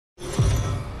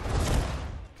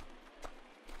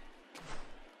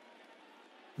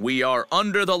We are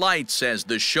under the lights as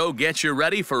the show gets you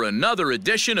ready for another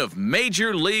edition of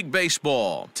Major League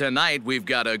Baseball. Tonight, we've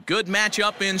got a good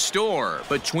matchup in store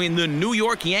between the New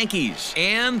York Yankees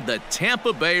and the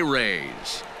Tampa Bay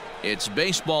Rays. It's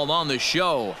baseball on the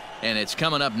show, and it's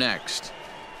coming up next.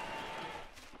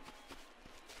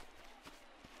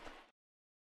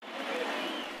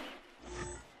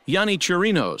 Yonny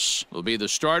Chirinos will be the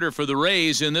starter for the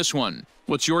Rays in this one.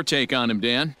 What's your take on him,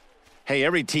 Dan? Hey,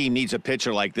 every team needs a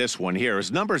pitcher like this one here.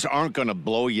 His numbers aren't going to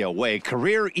blow you away.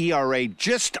 Career ERA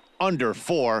just under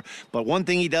 4, but one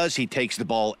thing he does, he takes the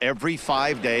ball every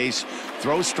 5 days,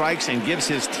 throws strikes, and gives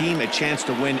his team a chance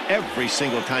to win every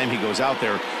single time he goes out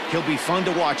there. He'll be fun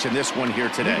to watch in this one here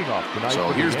today.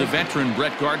 So here's the veteran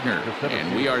Brett Gardner,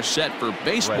 and we are set for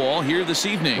baseball here this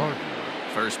evening.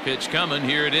 First pitch coming,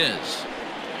 here it is.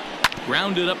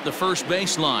 Grounded up the first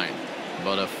baseline,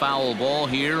 but a foul ball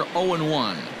here,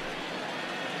 0-1.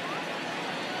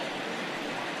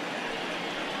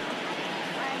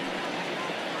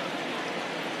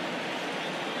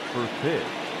 First pitch,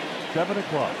 7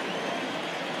 o'clock.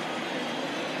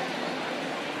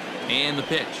 And the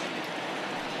pitch.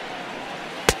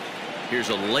 Here's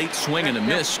a late swing and a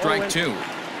miss, strike 2.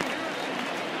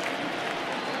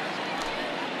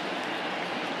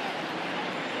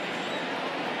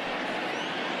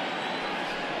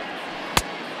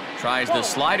 Tries the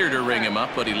slider to ring him up,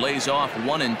 but he lays off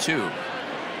 1-2.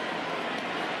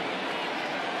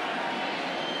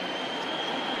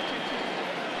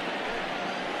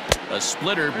 A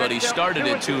splitter, but he started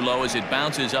it too low as it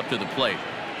bounces up to the plate.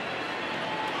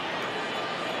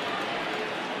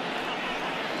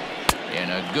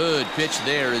 And a good pitch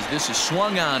there as this is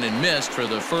swung on and missed for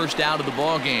the first out of the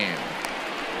ball game.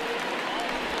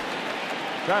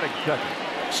 Batting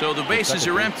second. So the bases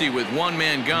are empty with one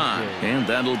man gone, and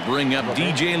that'll bring up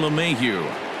DJ LeMahieu.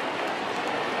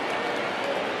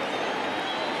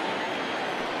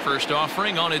 First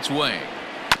offering on its way.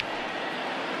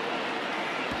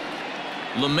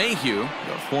 LeMahieu,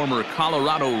 the former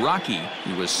Colorado Rocky,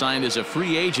 he was signed as a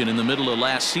free agent in the middle of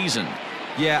last season.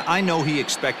 Yeah, I know he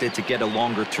expected to get a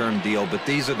longer-term deal, but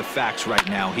these are the facts right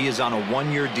now. He is on a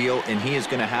one-year deal, and he is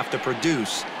going to have to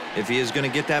produce if he is going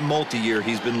to get that multi-year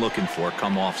he's been looking for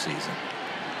come off-season.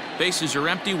 Bases are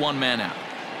empty, one man out.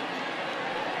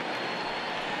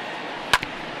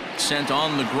 Sent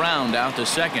on the ground out to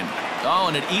second. Oh,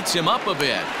 and it eats him up a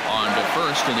bit. On to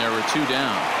first, and there were 2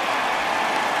 down.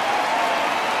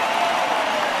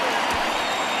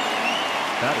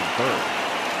 Batting third,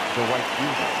 the right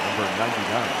fielder, number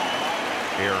 99,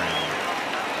 Aaron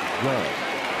Judge.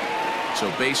 So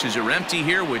bases are empty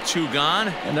here with 2 gone,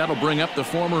 and that'll bring up the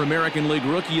former American League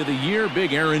Rookie of the Year,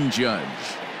 Big Aaron Judge.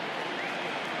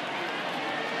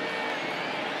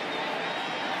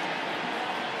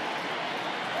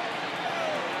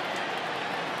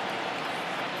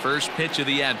 First pitch of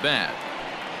the at-bat.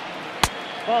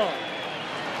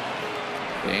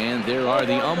 And there are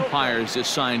the umpires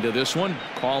assigned to this one.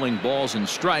 Calling balls and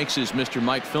strikes is Mr.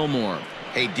 Mike Fillmore.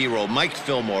 Hey, D-Roll, Mike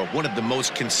Fillmore, one of the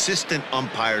most consistent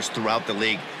umpires throughout the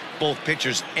league. Both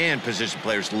pitchers and position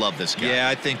players love this guy. Yeah,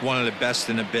 I think one of the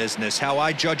best in the business. How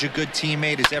I judge a good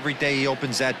teammate is every day he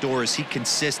opens that door. Is he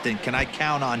consistent? Can I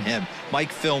count on him?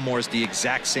 Mike Fillmore is the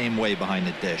exact same way behind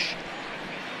the dish.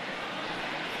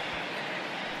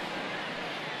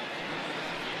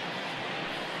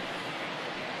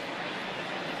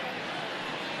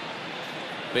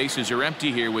 Bases are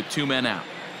empty here with 2 men out.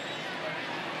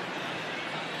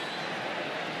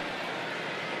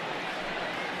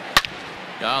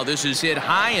 Oh, this is hit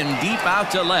high and deep out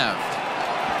to left.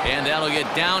 And that'll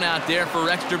get down out there for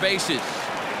extra bases.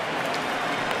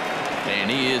 And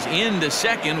he is into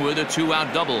second with a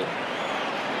 2-out double.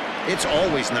 It's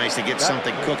always nice to get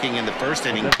something cooking in the first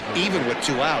inning, even with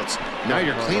 2 outs. Now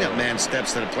your cleanup man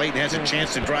steps to the plate and has a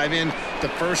chance to drive in the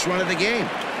first run of the game.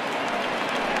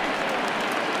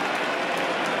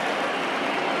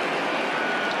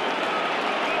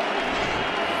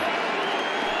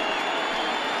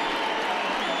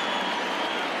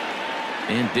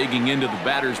 And digging into the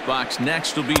batter's box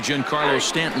next will be Giancarlo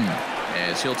Stanton,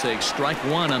 as he'll take strike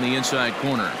 1 on the inside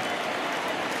corner.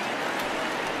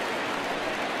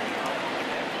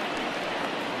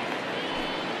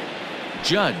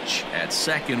 Judge at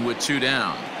second with 2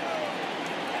 down.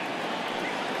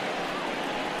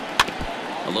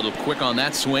 A little quick on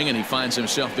that swing, and he finds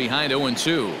himself behind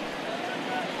 0-2.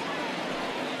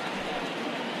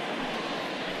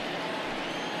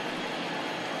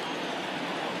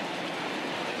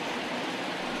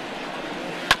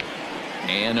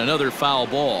 And another foul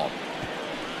ball.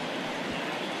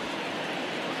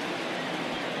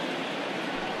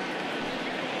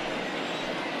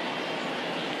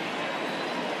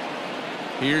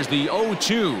 Here's the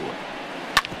 0-2.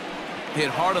 Hit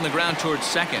hard on the ground towards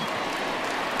second.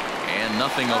 And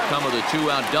nothing will come of the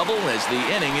 2-out double as the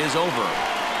inning is over.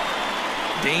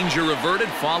 Danger averted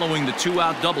following the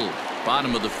 2-out double.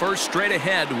 Bottom of the first, straight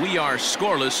ahead. We are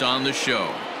scoreless on the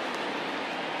show.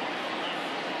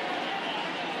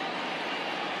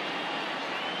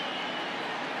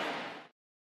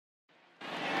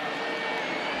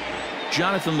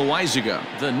 Jonathan Loaizaga,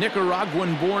 the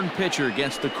Nicaraguan-born pitcher,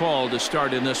 gets the call to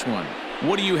start in this one.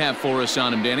 What do you have for us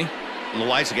on him, Danny?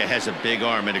 Loaizaga has a big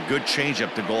arm and a good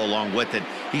changeup to go along with it.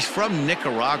 He's from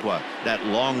Nicaragua, that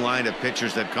long line of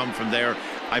pitchers that come from there.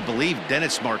 I believe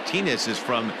Dennis Martinez is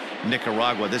from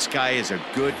Nicaragua. This guy is a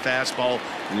good fastball,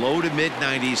 low to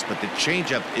mid-90s, but the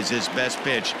changeup is his best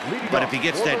pitch. But if he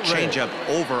gets that changeup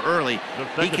over early,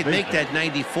 he can make that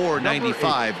 94,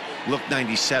 95 look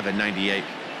 97, 98.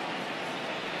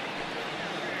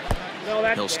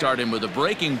 He'll start him with a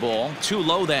breaking ball. Too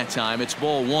low that time. It's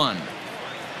ball one.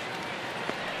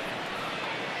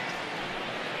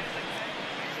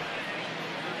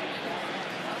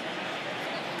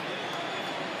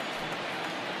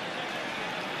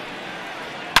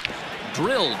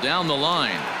 Drilled down the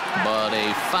line, but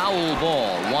a foul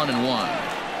ball.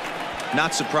 1-1.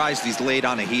 Not surprised he's laid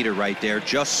on a heater right there.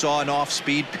 Just saw an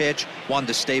off-speed pitch. Wanted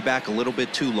to stay back a little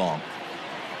bit too long.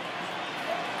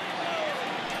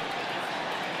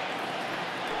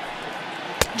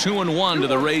 2-1 to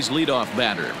the Rays leadoff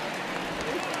batter.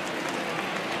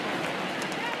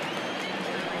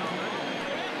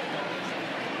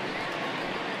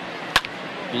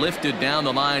 Lifted down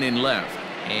the line in left,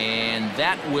 and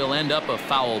that will end up a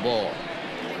foul ball.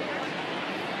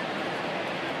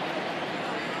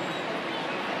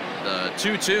 The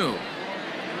 2-2.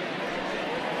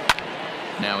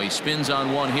 Now he spins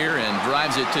on one here and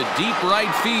drives it to deep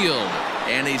right field.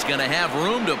 And he's going to have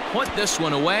room to put this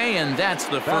one away, and that's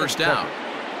the first out.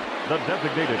 The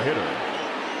designated hitter,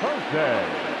 Jose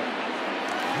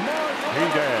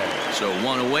Martinez. So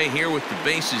one away here with the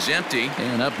bases empty.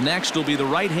 And up next will be the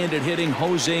right-handed hitting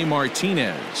Jose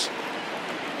Martinez.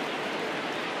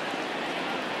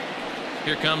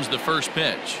 Here comes the first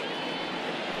pitch.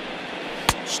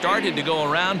 Started to go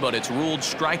around, but it's ruled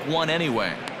strike one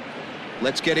anyway.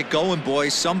 Let's get it going,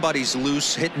 boys. Somebody's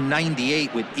loose, hitting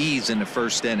 98 with ease in the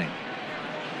first inning.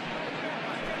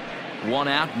 One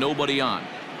out, nobody on.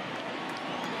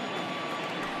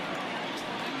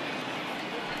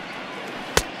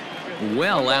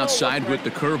 Well outside with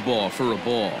the curveball for a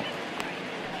ball.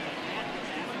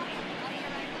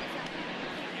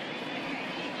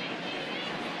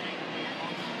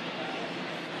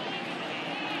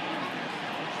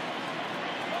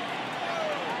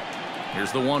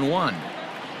 Here's the 1-1.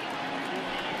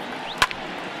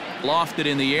 Lofted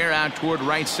in the air out toward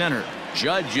right center.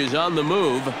 Judge is on the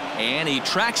move, and he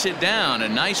tracks it down. A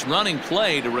nice running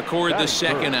play to record the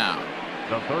second out.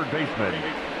 The third baseman,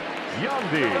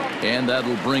 Yandy. And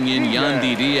that'll bring in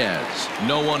Yandy Diaz.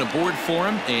 No one aboard for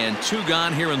him, and two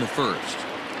gone here in the first.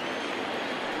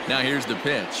 Now here's the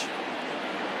pitch.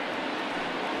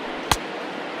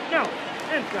 No,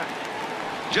 inside.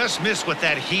 Just missed with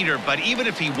that heater, but even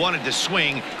if he wanted to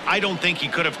swing, I don't think he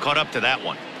could have caught up to that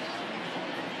one.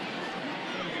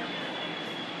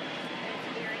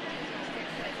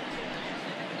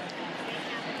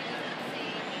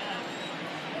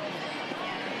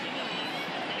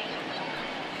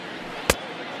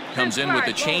 Comes in with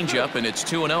the changeup, and it's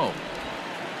 2-0.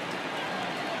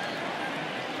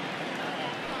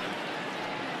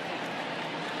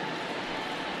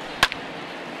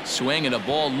 Swing and a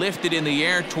ball lifted in the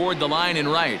air toward the line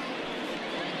and right.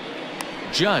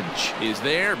 Judge is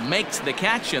there, makes the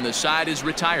catch, and the side is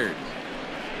retired.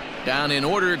 Down in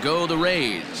order go the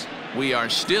Rays. We are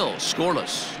still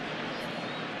scoreless.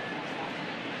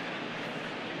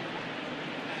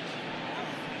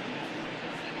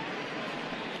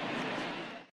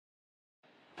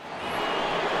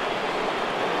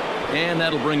 And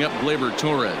that'll bring up Gleyber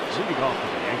Torres. Leading off for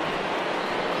the Yankees,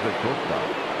 the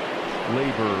shortstop,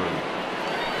 Gleyber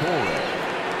Torres.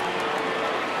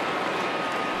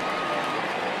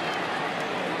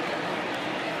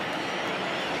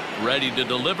 Ready to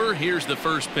deliver. Here's the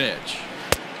first pitch.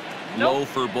 Low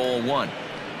for ball one.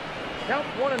 Count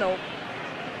 1-0.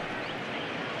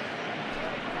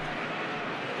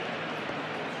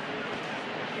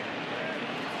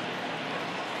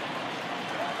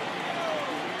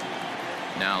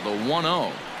 Now the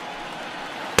 1-0.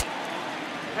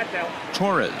 That's out.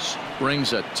 Torres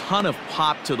brings a ton of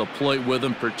pop to the plate with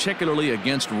him, particularly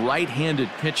against right-handed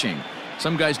pitching.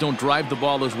 Some guys don't drive the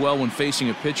ball as well when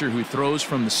facing a pitcher who throws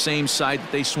from the same side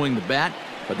that they swing the bat,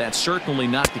 but that's certainly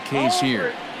not the case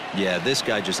here. Yeah, this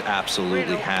guy just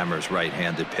absolutely hammers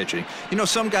right-handed pitching. You know,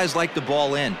 some guys like the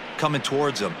ball in, coming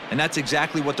towards them, and that's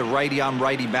exactly what the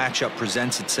righty-on-righty matchup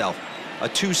presents itself. A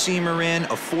two-seamer in,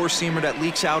 a four-seamer that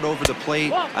leaks out over the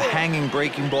plate, a hanging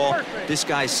breaking ball. This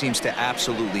guy seems to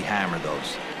absolutely hammer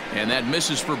those. And that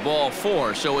misses for ball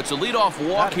 4, so it's a leadoff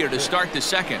walk here to start the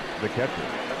second. The catcher,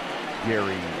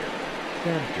 Gary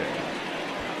Sanchez.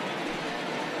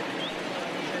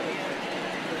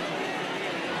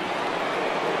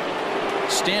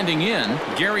 Standing in,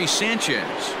 Gary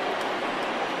Sanchez.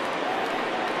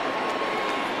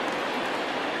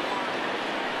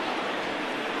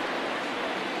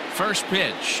 First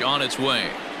pitch on its way.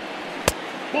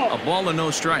 A ball and no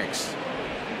strikes.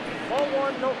 Ball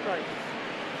 1, no strikes.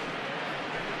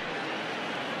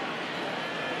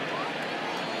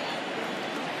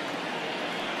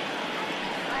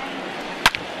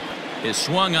 Is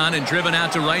swung on and driven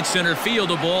out to right center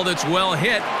field. A ball that's well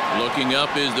hit. Looking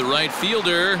up is the right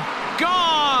fielder.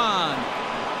 Gone!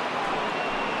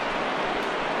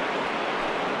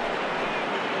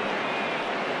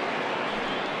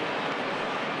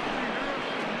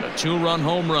 A two-run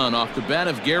home run off the bat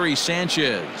of Gary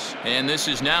Sanchez. And this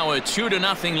is now a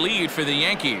 2-0 lead for the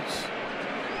Yankees.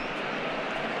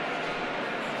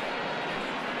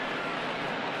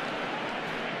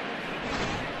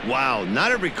 Wow,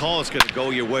 not every call is going to go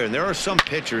your way, and there are some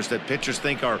pitchers that pitchers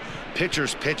think are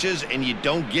pitchers' pitches, and you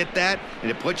don't get that,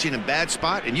 and it puts you in a bad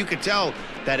spot, and you could tell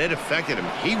that it affected him.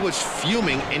 He was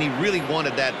fuming, and he really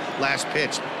wanted that last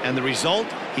pitch, and the result,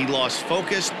 he lost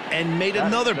focus and made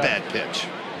another bad pitch.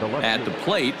 At the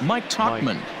plate, Mike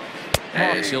Tauchman.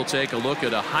 As he'll take a look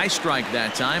at a high strike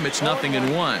that time. It's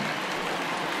 0-1.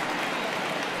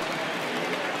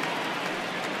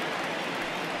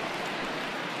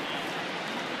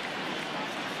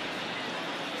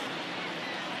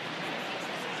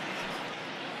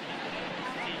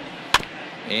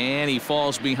 And he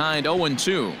falls behind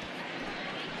 0-2.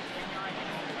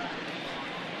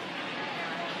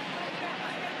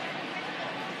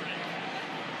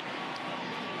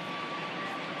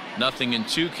 Nothing in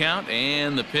 2 count,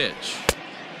 and the pitch.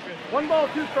 1 ball,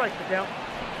 2 strikes to count.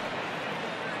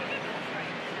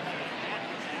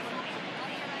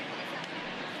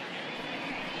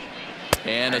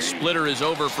 And a splitter is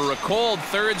over for a cold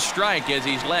third strike as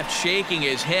he's left shaking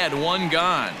his head. 1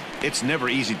 gone. It's never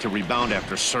easy to rebound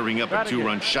after serving up a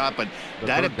 2-run shot, but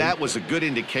that at bat was a good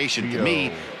indication to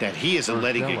me that he isn't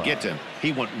letting it get to him.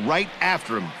 He went right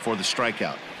after him for the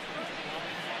strikeout.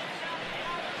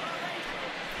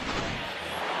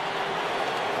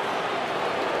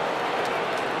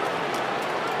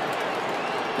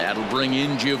 That'll bring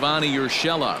in Giovanni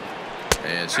Urshela.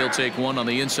 As he'll take one on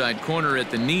the inside corner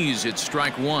at the knees. It's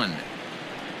strike 1.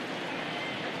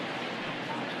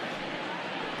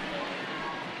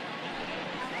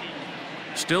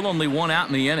 Still only 1 out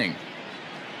in the inning.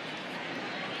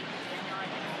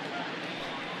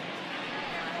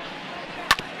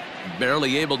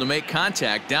 Barely able to make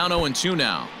contact. Down 0-2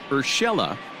 now.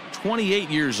 Urshela, 28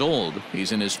 years old.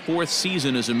 He's in his 4th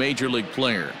season as a major league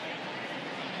player.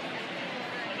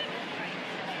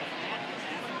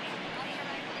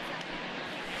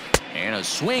 And a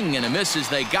swing and a miss as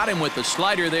they got him with the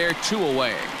slider there. 2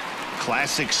 away.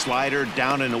 Classic slider,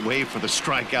 down and away for the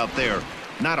strikeout there.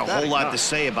 Not a whole lot to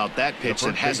say about that pitch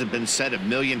that hasn't been said a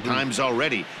million times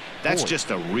already. That's just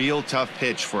a real tough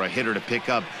pitch for a hitter to pick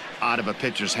up out of a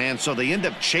pitcher's hand, so they end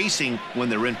up chasing when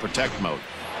they're in protect mode.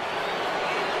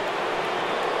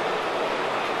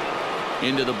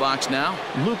 Into the box now,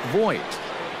 Luke Voigt.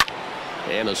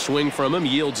 And a swing from him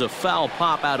yields a foul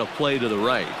pop out of play to the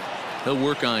right. He'll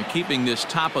work on keeping this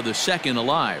top of the second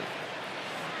alive.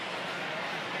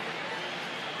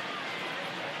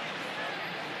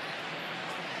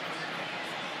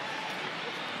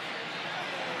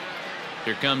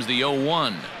 Here comes the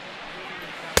 0-1.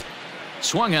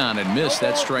 Swung on and missed.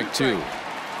 That's strike 2.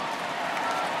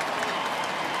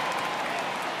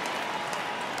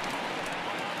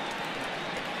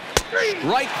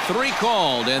 Strike 3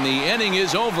 called, and the inning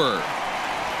is over.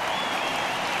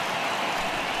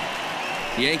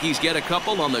 Yankees get a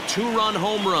couple on the 2-run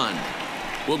home run.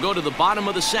 We'll go to the bottom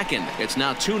of the second. It's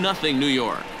now 2-0 New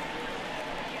York.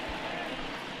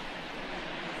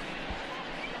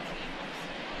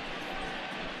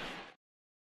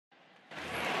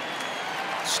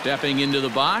 Stepping into the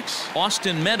box,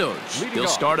 Austin Meadows. He'll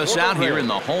start us out here in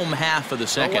the home half of the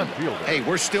second. Hey,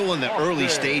 we're still in the early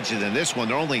stages in this one.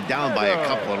 They're only down by a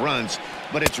couple of runs,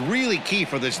 but it's really key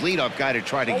for this leadoff guy to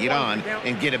try to get on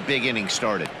and get a big inning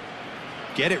started.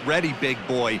 Get it ready, big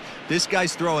boy. This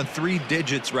guy's throwing 3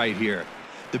 digits right here.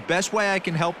 The best way I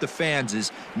can help the fans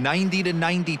is 90 to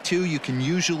 92, you can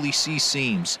usually see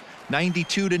seams.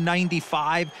 92 to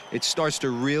 95, it starts to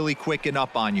really quicken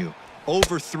up on you.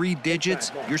 Over 3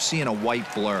 digits, you're seeing a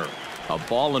white blur. A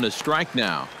ball and a strike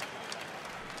now.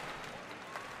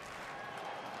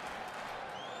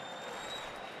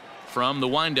 From the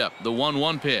windup, the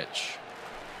 1-1 pitch.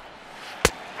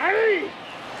 Hey!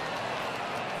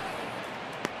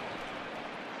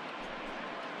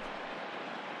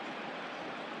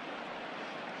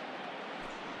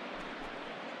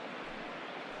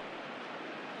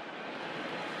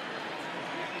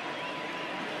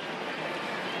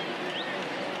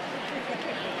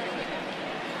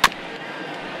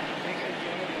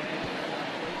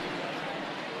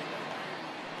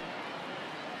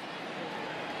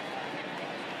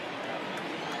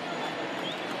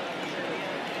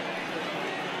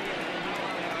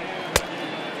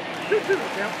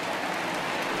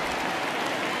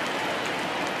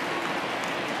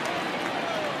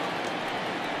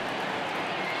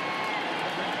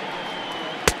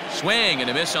 Swing and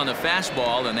a miss on the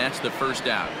fastball, and that's the first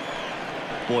out.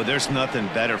 Boy, there's nothing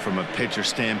better from a pitcher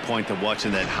standpoint than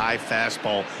watching that high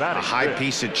fastball, a high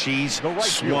piece of cheese,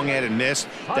 swung at and missed.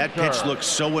 That pitch looks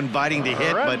so inviting to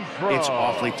hit, but it's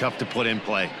awfully tough to put in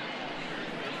play.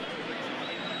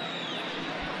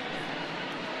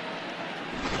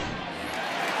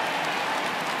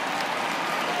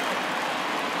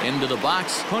 Into the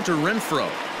box, Hunter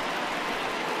Renfroe.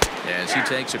 As he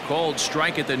takes a cold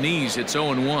strike at the knees, it's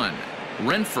 0-1.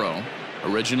 Renfroe,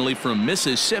 originally from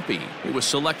Mississippi, he was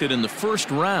selected in the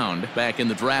first round back in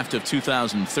the draft of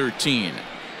 2013.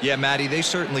 Yeah, Matty, they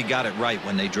certainly got it right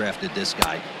when they drafted this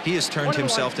guy. He has turned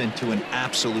himself into an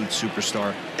absolute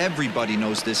superstar. Everybody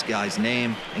knows this guy's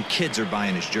name, and kids are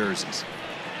buying his jerseys.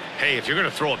 Hey, if you're going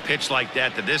to throw a pitch like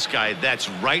that to this guy, that's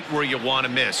right where you want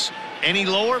to miss. Any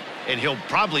lower, and he'll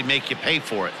probably make you pay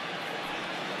for it.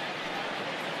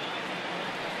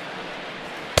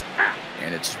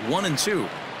 And it's 1-2.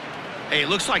 Hey, it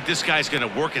looks like this guy's going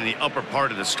to work in the upper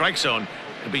part of the strike zone.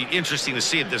 It'll be interesting to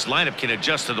see if this lineup can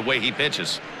adjust to the way he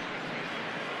pitches.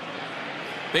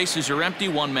 Bases are empty,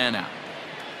 1 man out.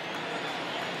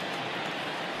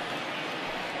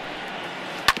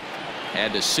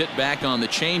 Had to sit back on the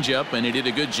changeup, and he did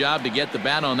a good job to get the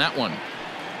bat on that one.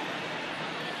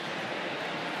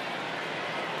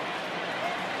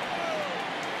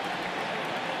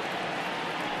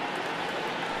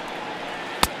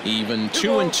 Even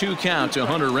 2-2 count to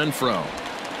Hunter Renfroe.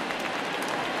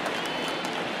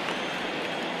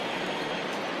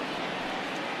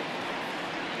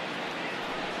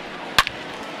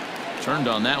 Turned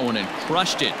on that one and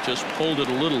crushed it. Just pulled it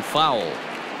a little foul.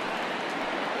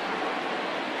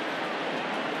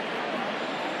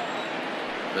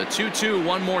 The 2-2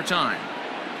 one more time.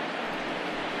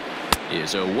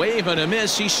 Is a wave and a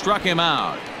miss. He struck him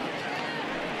out.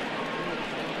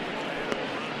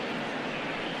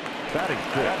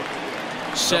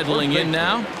 Settling in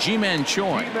now, Ji-Man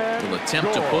Choi will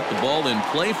attempt to put the ball in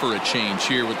play for a change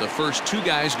here with the first 2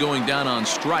 guys going down on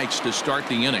strikes to start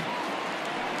the inning.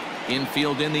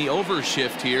 Infield in the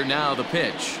overshift here. Now the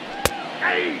pitch.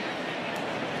 Hey!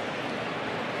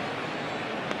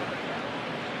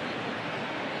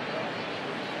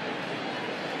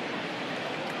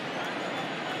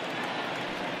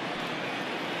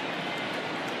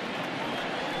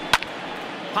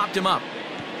 Popped him up.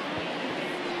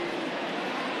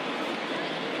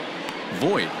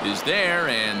 Voit is there,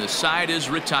 and the side is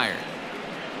retired.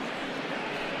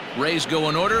 Rays go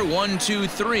in order, 1, 2,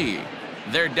 3.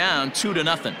 They're down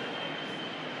 2-0.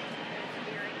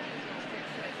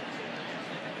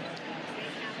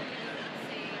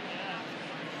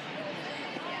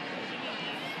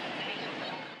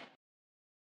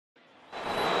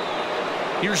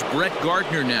 Here's Brett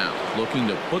Gardner now, looking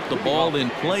to put the ball in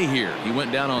play here. He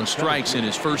went down on strikes in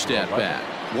his first at-bat.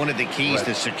 One of the keys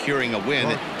to securing a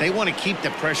win, they want to keep the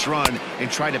pressure on and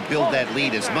try to build that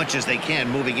lead as much as they can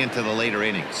moving into the later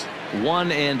innings.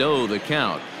 1-0 the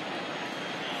count.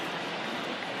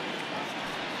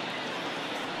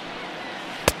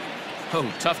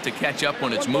 Oh, tough to catch up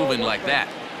when it's moving like that.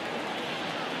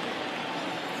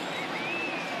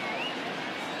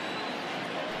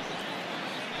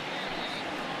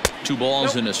 Two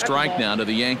balls and a strike now to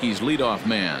the Yankees leadoff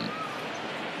man.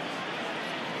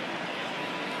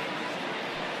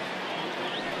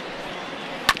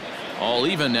 All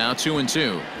even now,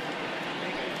 2-2.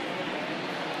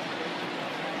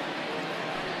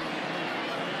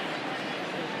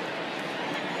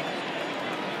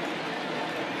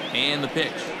 And the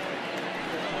pitch.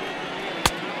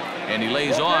 And he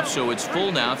lays off, so it's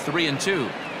full now, 3-2.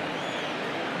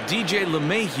 DJ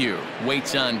LeMahieu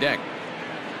waits on deck.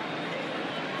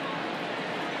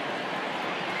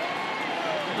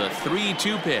 The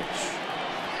 3-2 pitch.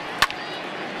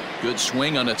 Good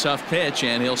swing on a tough pitch,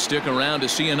 and he'll stick around to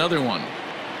see another one.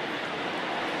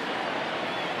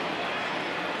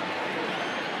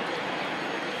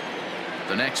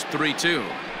 The next 3-2.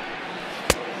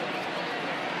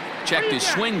 Checked his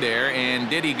swing there, and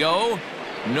did he go?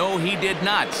 No, he did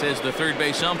not, says the third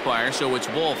base umpire, so it's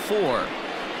ball 4.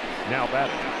 Now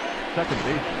batting, second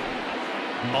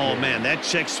baseman. Oh, man, that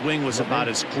check swing was about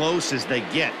as close as they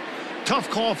get. Tough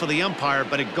call for the umpire,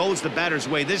 but it goes the batter's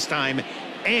way this time,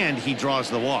 and he draws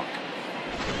the walk.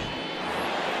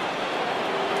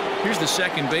 Here's the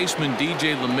second baseman,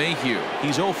 DJ LeMahieu.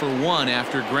 He's 0 for 1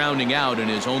 after grounding out in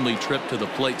his only trip to the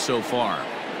plate so far.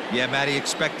 Yeah, Matty,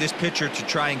 expect this pitcher to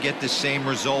try and get the same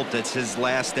result. That's his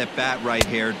last at bat right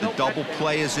here. The double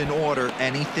play is in order.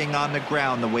 Anything on the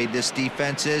ground, the way this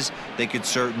defense is, they could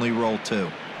certainly roll too.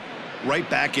 Right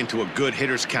back into a good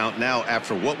hitter's count now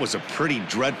after what was a pretty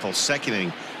dreadful second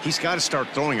inning. He's got to start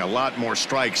throwing a lot more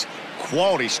strikes.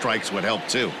 Quality strikes would help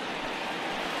too.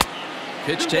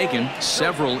 Pitch taken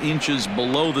several inches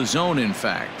below the zone, in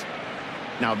fact.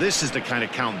 Now this is the kind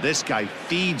of count this guy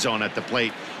feeds on at the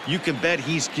plate. You can bet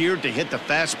he's geared to hit the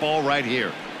fastball right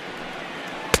here.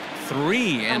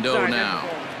 3-0 now.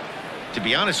 To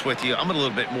be honest with you, I'm a little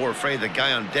bit more afraid of the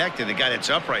guy on deck than the guy that's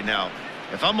up right now.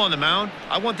 If I'm on the mound,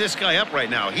 I want this guy up right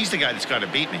now. He's the guy that's got to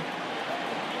beat me.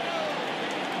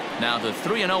 Now the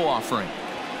 3-0 offering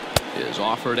is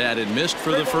offered at and missed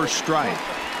for the first strike.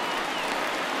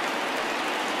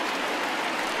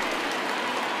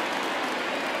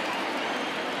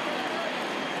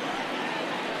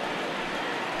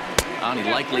 He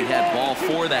likely had ball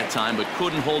 4 that time, but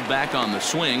couldn't hold back on the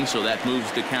swing, so that moves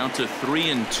the count to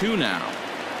 3-2 now.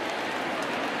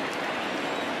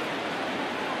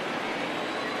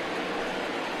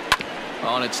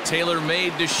 And it's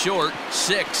tailor-made to short.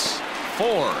 6,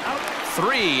 4,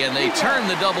 3, and they turn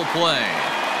the double play.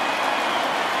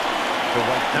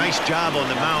 Nice job on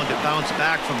the mound to bounce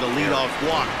back from the leadoff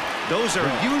walk. Those are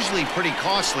usually pretty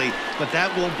costly, but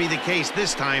that won't be the case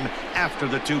this time after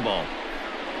the 2-ball.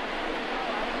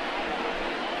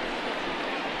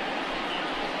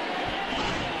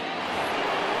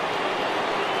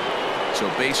 So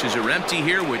bases are empty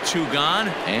here with 2 gone,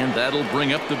 and that'll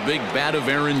bring up the big bat of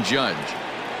Aaron Judge.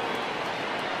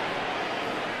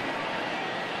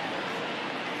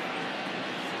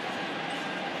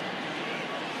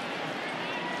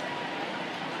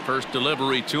 First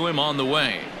delivery to him on the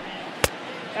way.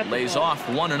 Lays off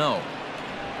 1-0.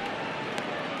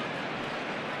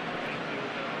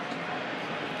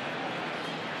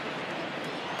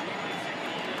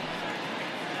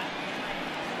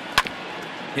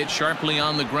 Hit sharply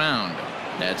on the ground.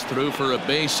 That's through for a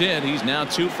base hit. He's now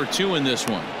 2 for 2 in this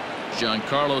one.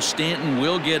 Giancarlo Stanton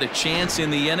will get a chance in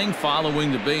the inning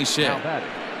following the base hit.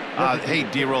 Hey,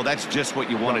 D-Roll, that's just what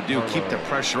you want to do. Keep the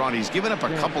pressure on. He's given up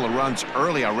a couple of runs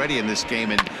early already in this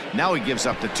game, and now he gives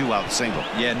up the 2-out single.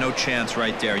 Yeah, no chance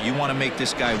right there. You want to make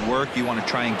this guy work. You want to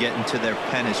try and get into their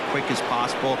pen as quick as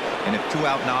possible. And if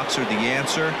 2-out knocks are the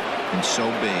answer, then so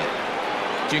be it.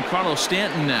 Giancarlo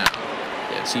Stanton now,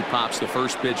 as he pops the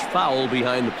first pitch foul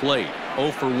behind the plate.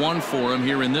 0 for 1 for him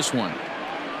here in this one.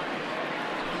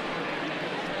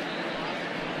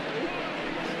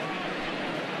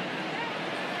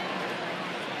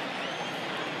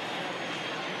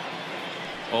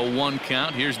 Oh, 1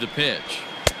 count. Here's the pitch.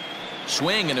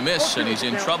 Swing and a miss, and he's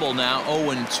in trouble now.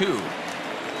 0-2.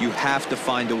 You have to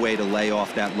find a way to lay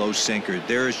off that low sinker.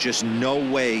 There is just no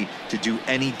way to do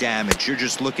any damage. You're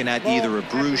just looking at either a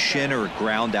bruised shin or a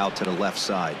ground out to the left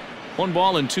side. 1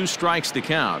 ball and 2 strikes to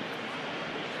count.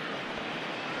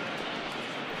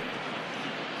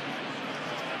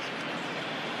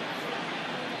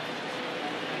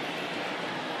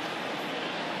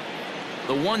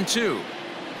 The 1-2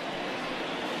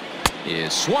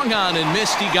 is swung on and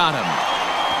missed. He got him.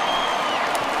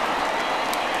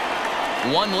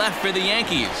 1 left for the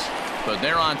Yankees, but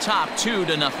they're on top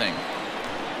 2-0.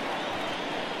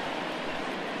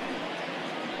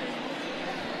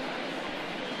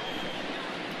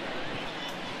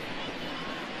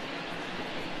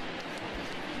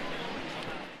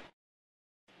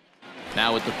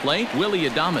 Now at the plate, Willy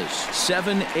Adames,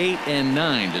 7, 8, and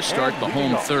 9 to start the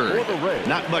home third.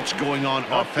 Not much going on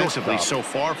offensively so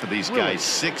far for these guys.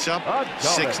 6 up,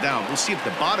 6 down. We'll see if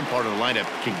the bottom part of the lineup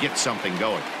can get something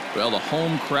going. Well, the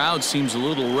home crowd seems a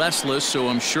little restless, so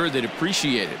I'm sure they'd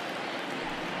appreciate it.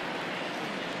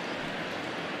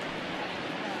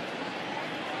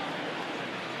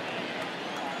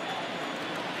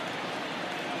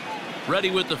 Ready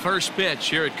with the first pitch.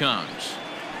 Here it comes.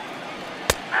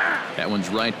 That one's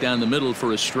right down the middle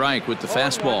for a strike with the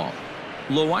fastball.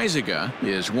 Loizaga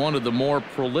is one of the more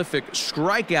prolific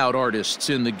strikeout artists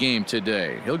in the game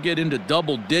today. He'll get into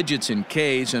double digits in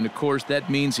Ks, and of course that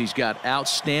means he's got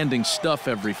outstanding stuff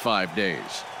every 5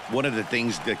 days. One of the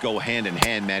things that go hand in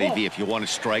hand, Matty V, if you want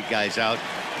to strike guys out,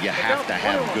 you have to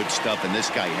have good stuff, and this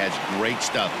guy has great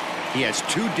stuff. He has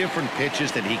 2 different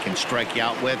pitches that he can strike you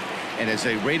out with, and as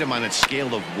they rate him on a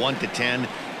scale of 1 to 10,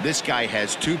 this guy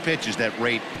has 2 pitches that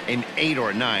rate an 8 or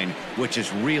a 9, which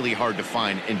is really hard to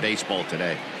find in baseball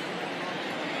today.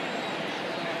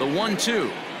 The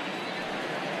 1-2.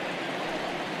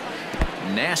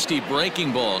 Nasty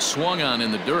breaking ball swung on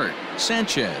in the dirt.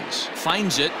 Sanchez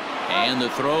finds it, and the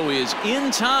throw is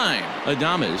in time.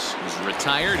 Adames is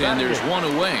retired, and there's one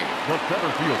away. The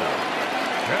center fielder,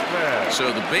 Kevin.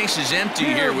 So the base is empty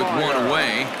here with one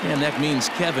away, and that means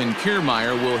Kevin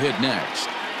Kiermaier will hit next.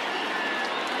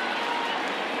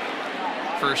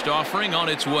 First offering on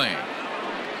its way.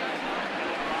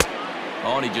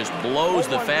 Oh, and he just blows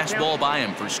the fastball by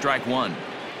him for strike 1.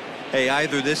 Hey,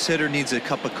 either this hitter needs a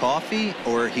cup of coffee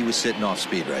or he was sitting off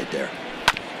speed right there.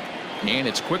 And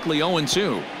it's quickly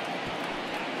 0-2.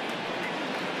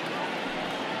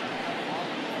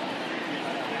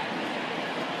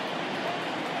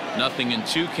 Nothing in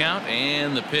 2 count,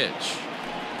 and the pitch.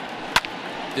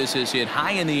 This is hit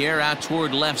high in the air out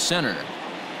toward left center.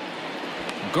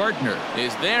 Gardner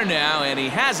is there now, and he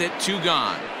has it. 2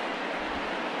 gone.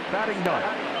 Batting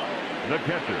 9th, the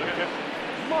catcher,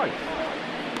 Mike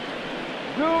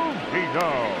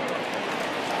Zunino.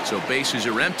 So bases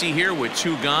are empty here with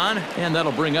 2 gone, and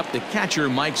that'll bring up the catcher,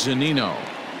 Mike Zunino.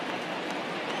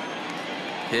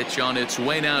 Pitch on its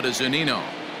way now to Zunino.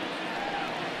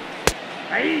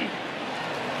 Hey.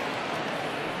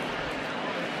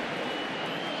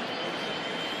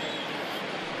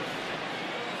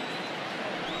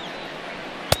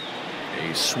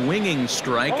 A swinging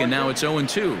strike, and now it's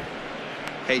 0-2.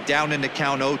 Hey, down in the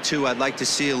count 0-2, I'd like to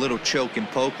see a little choke and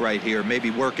poke right here. Maybe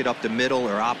work it up the middle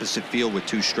or opposite field with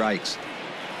 2 strikes.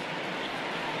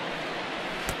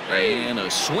 And a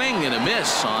swing and a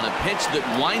miss on a pitch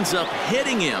that winds up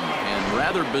hitting him. And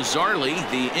rather bizarrely,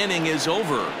 the inning is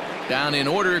over. Down in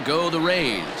order go the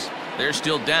Rays. They're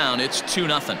still down. It's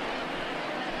 2-0.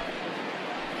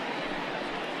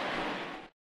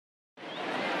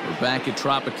 We're back at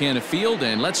Tropicana Field,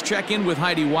 and let's check in with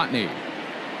Heidi Watney.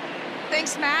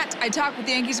 Thanks, Matt. I talked with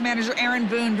Yankees manager Aaron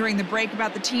Boone during the break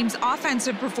about the team's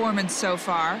offensive performance so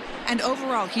far, and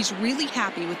overall he's really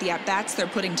happy with the at-bats they're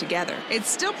putting together. It's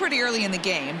still pretty early in the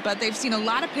game, but they've seen a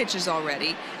lot of pitches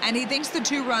already, and he thinks the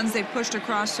 2 runs they've pushed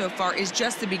across so far is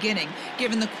just the beginning,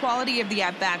 given the quality of the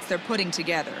at-bats they're putting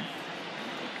together.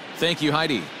 Thank you,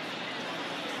 Heidi.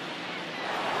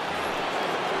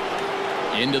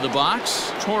 Into the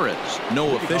box, Torres.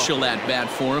 No official at-bat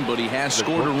for him, but he has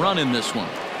scored a run in this one.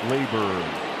 Labor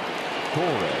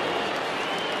Torres.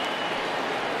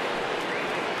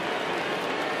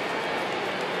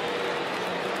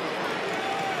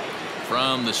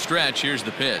 From the stretch, here's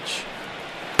the pitch.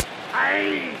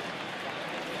 Hey.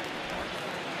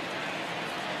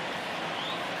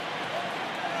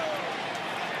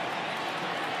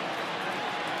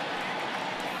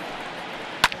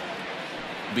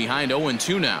 Behind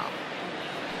 0-2 now.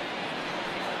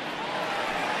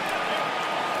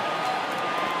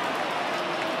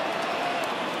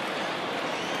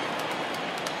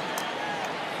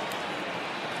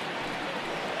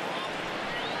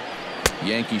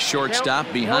 Yankee shortstop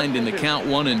behind in the count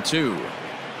 1-2.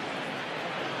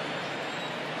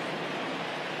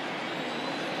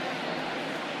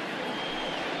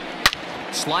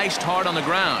 Sliced hard on the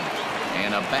ground,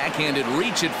 and a backhanded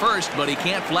reach at first, but he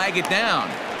can't flag it down.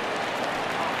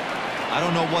 I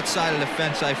don't know what side of the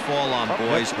fence I fall on,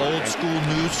 boys. Old school,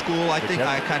 new school. I think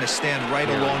I kind of stand right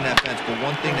along that fence. But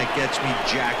one thing that gets me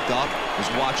jacked up is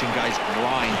watching guys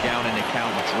grind down in the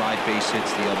count and drive base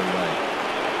hits the other way.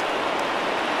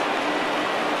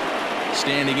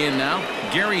 Standing in now,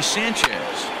 Gary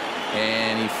Sanchez,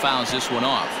 and he fouls this one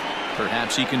off.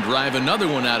 Perhaps he can drive another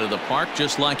one out of the park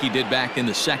just like he did back in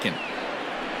the second.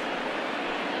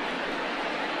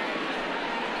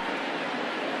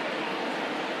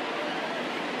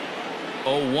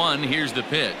 Oh, 1, here's the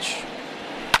pitch.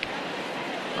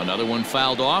 Another one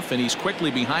fouled off, and he's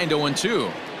quickly behind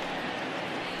 0-2.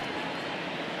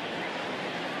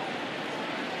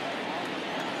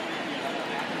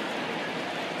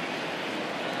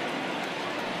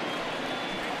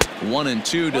 One and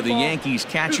 2 to the Yankees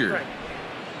catcher.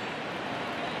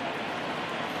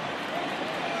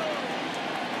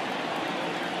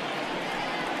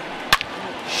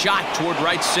 shot toward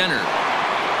right center.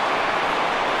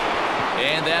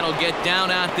 And that'll get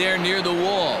down out there near the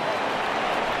wall.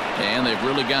 And they've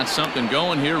really got something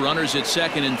going here. Runners at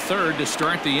second and third to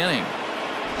start the inning.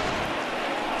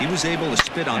 He was able to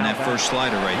spit on that first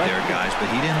slider right there, guys, but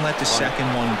he didn't let the second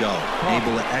one go.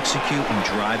 Able to execute and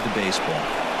drive the baseball.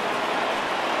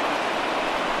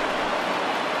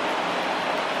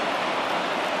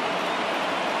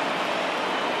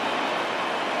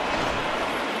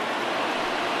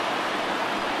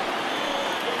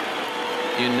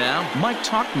 In now, Mike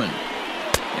Tauchman.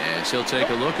 As he'll take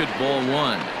a look at ball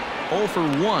one. 0 for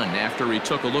 1 after he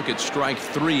took a look at strike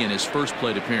 3 in his first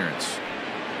plate appearance.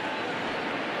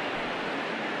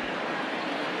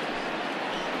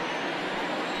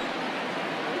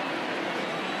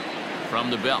 From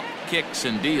the belt, kicks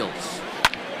and deals.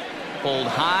 Pulled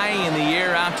high in the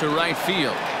air out to right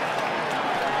field.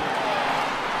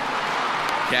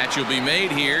 Catch will be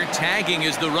made here. Tagging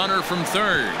is the runner from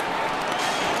third.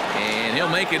 And he'll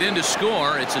make it in to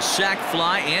score. It's a sac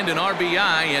fly and an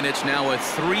RBI, and it's now a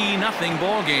 3-0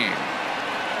 ball game.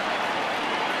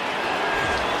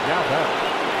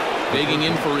 Digging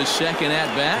in for his second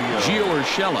at-bat, Gio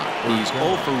Urshela. He's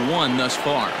 0 for 1 thus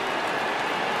far.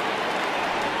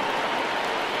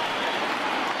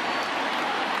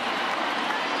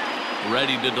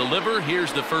 Ready to deliver.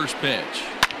 Here's the first pitch.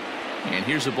 And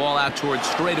here's a ball out towards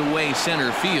straightaway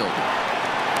center field.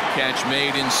 Catch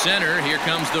made in center. Here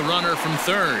comes the runner from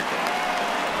third.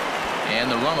 And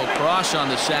the run will cross on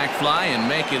the sac fly and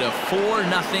make it a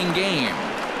 4-0 game.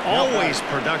 Always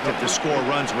productive to score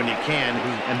runs when you can,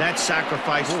 and that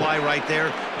sacrifice fly right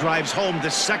there drives home the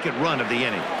second run of the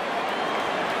inning.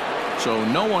 So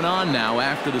no one on now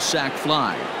after the sac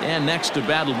fly. And next to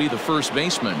bat will be the first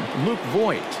baseman, Luke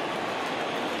Voigt.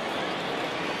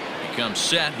 He comes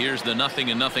set. Here's the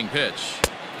 0-0 pitch.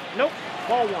 Nope.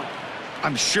 Ball 1.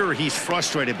 I'm sure he's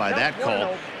frustrated by that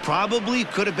call. Probably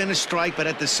could have been a strike, but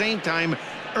at the same time,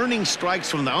 earning strikes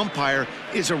from the umpire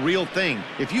is a real thing.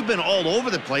 If you've been all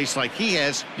over the place like he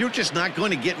has, you're just not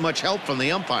going to get much help from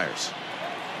the umpires.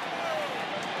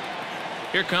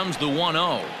 Here comes the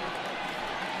 1-0.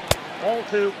 Ball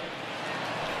 2.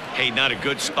 Hey, not a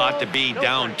good spot to be,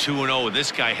 down 2-0.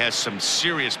 This guy has some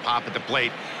serious pop at the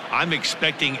plate. I'm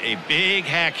expecting a big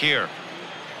hack here.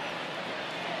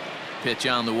 Pitch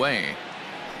on the way.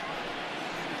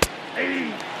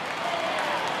 Hey.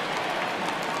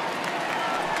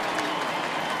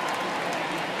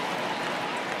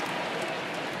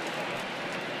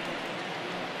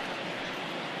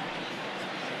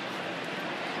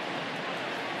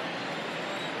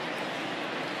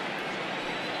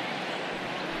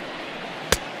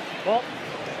 Ball.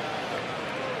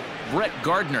 Brett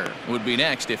Gardner would be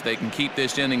next if they can keep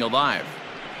this inning alive.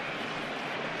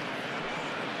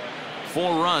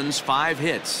 4 runs, 5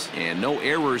 hits, and no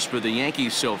errors for the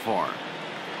Yankees so far.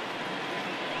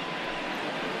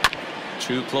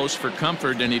 Too close for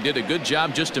comfort, and he did a good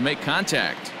job just to make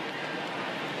contact.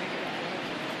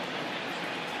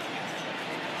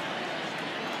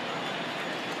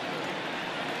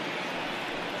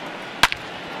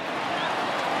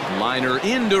 Liner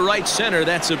into right center.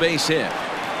 That's a base hit.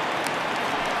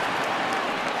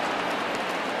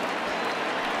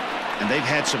 And they've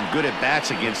had some good at-bats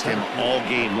against him all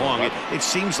game long. It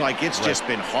seems like it's just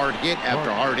been hard hit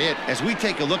after hard hit. As we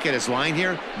take a look at his line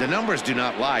here, the numbers do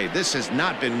not lie. This has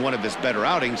not been one of his better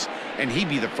outings, and he'd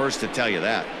be the first to tell you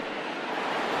that.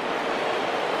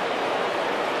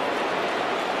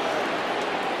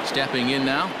 Stepping in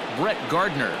now, Brett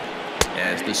Gardner.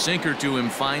 As the sinker to him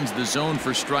finds the zone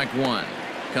for strike 1.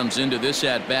 Comes into this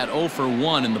at-bat 0 for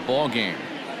 1 in the ball game.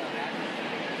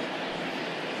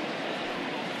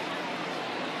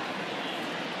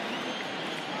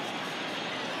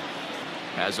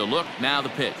 Has a look, now the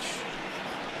pitch.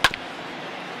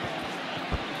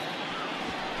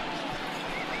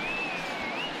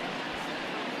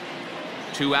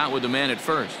 Two out with the man at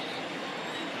first.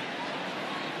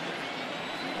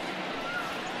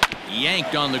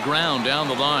 Yanked on the ground down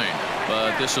the line,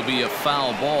 but this will be a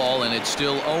foul ball, and it's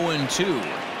still 0-2.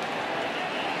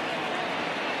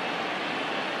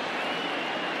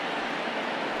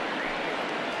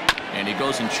 And he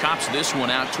goes and chops this one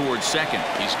out towards second.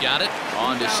 He's got it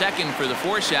on to second for the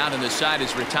force out, and the side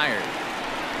is retired.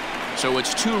 So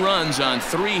it's 2 runs on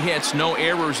 3 hits, no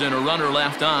errors, and a runner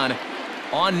left on.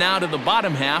 On now to the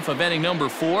bottom half of inning number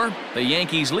 4. The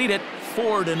Yankees lead it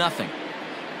 4-0.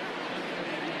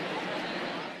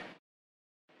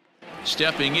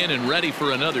 Stepping in and ready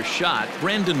for another shot,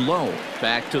 Brendan Lowe.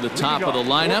 Back to the top of the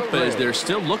lineup as they're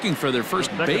still looking for their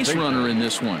first base runner in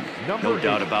this one. No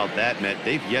doubt about that, Matt.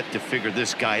 They've yet to figure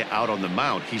this guy out on the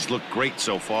mound. He's looked great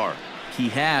so far. He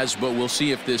has, but we'll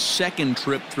see if this second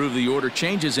trip through the order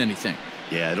changes anything.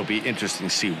 Yeah, it'll be interesting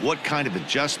to see what kind of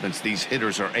adjustments these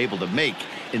hitters are able to make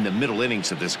in the middle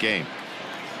innings of this game.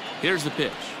 Here's the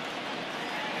pitch.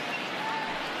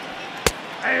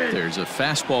 There's a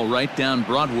fastball right down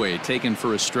Broadway, taken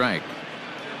for a strike.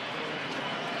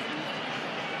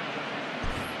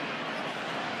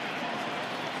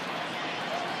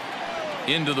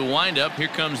 Into the windup. Here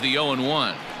comes the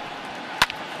 0-1.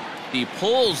 He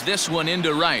pulls this one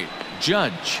into right.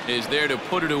 Judge is there to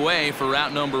put it away for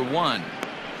out number 1.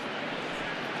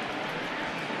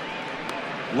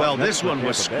 Well, this one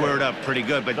was squared up pretty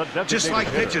good, but just like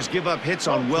pitchers give up hits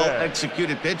on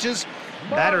well-executed pitches,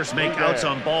 batters make outs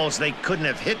on balls they couldn't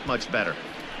have hit much better.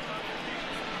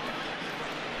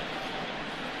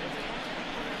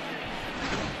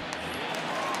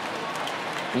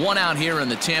 One out here in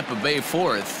the Tampa Bay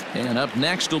 4th, and up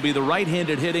next will be the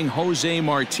right-handed hitting Jose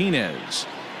Martinez.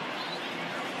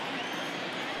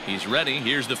 He's ready.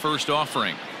 Here's the first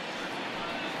offering.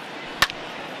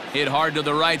 Hit hard to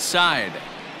the right side.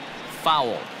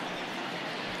 Foul.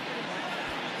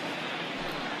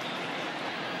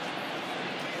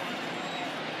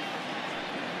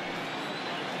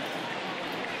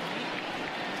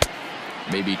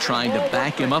 Maybe trying to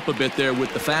back him up a bit there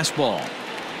with the fastball.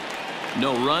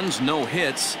 No runs, no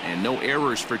hits, and no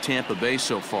errors for Tampa Bay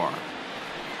so far.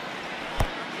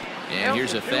 And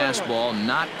here's a fastball,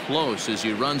 not close, as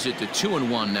he runs it to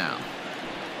 2-1 now.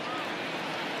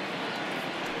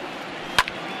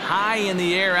 High in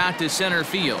the air out to center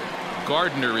field.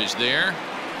 Gardner is there.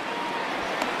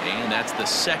 And that's the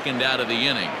second out of the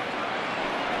inning.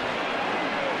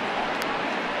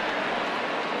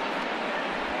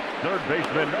 Third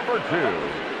baseman number 2,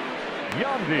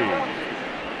 Yandy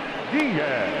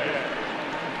Diaz.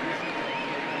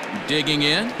 Digging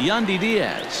in, Yandy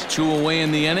Diaz. 2 away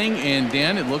in the inning, and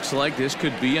Dan, it looks like this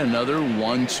could be another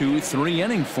 1-2-3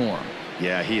 inning for him.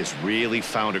 Yeah, he has really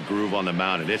found a groove on the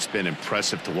mound, and it's been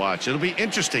impressive to watch. It'll be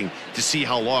interesting to see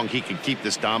how long he can keep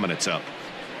this dominance up.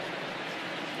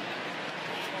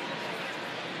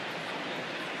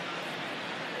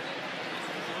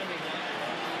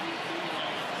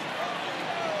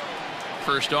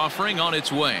 First offering on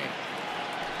its way.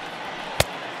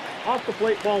 Off the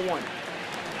plate, ball 1.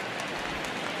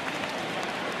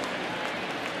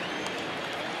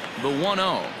 The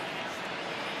 1-0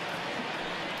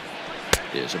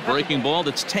 is a breaking ball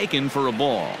that's taken for a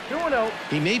ball. 2-0.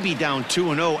 He may be down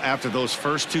 2-0 after those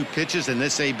first 2 pitches in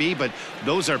this AB, but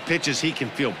those are pitches he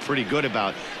can feel pretty good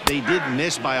about. They did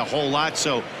miss by a whole lot,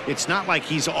 so it's not like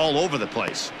he's all over the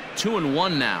place.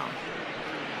 2-1 now.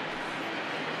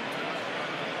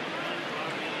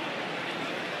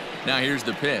 Now here's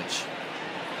the pitch.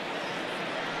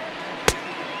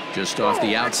 Just off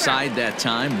the outside that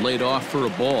time, laid off for a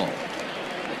ball.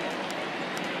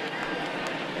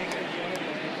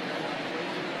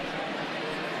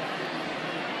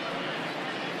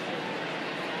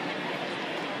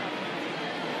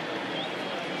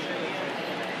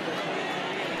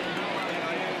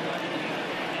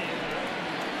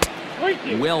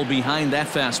 Well behind that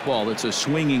fastball. It's a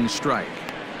swinging strike.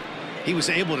 He was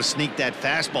able to sneak that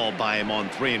fastball by him on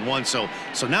 3-1,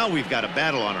 so now we've got a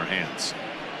battle on our hands.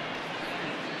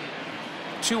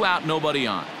 2 out, nobody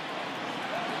on.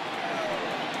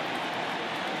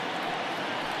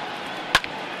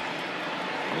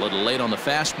 A little late on the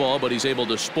fastball, but he's able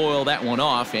to spoil that one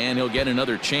off, and he'll get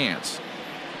another chance.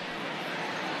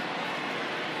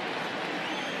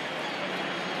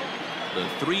 The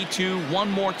 3-2 one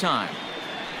more time.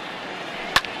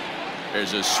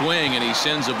 There's a swing, and he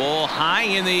sends a ball high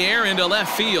in the air into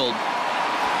left field.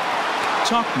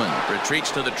 Tuchman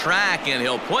retreats to the track, and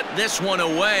he'll put this one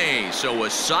away. So a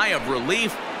sigh of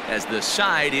relief as the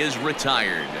side is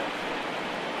retired.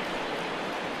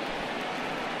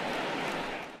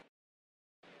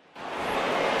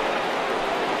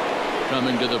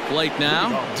 Coming to the plate now,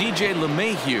 DJ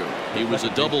LeMahieu. He was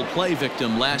a double play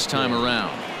victim last time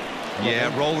around.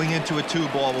 Yeah, rolling into a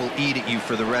 2-ball will eat at you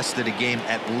for the rest of the game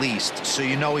at least, so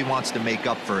you know he wants to make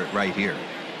up for it right here.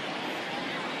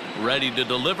 Ready to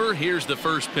deliver. Here's the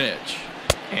first pitch.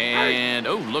 And,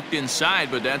 looked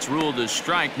inside, but that's ruled as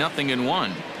strike.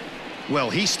 0-1. Well,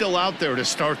 he's still out there to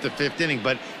start the 5th inning,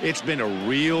 but it's been a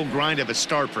real grind of a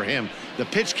start for him. The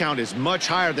pitch count is much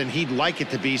higher than he'd like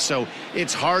it to be, so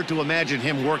it's hard to imagine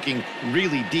him working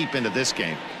really deep into this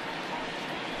game.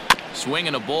 Swing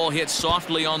and a ball hit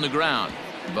softly on the ground.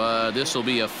 But this will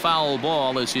be a foul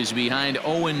ball as he's behind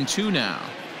 0-2 now.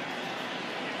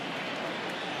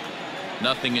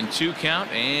 0-2 count,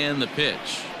 and the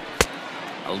pitch.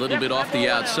 A little bit off the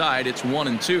outside. It's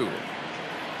 1-2.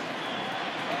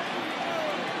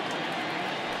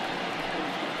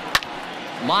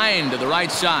 Line to the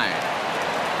right side.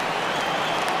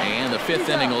 And the 5th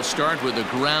inning will start with a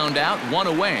ground out, 1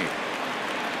 away.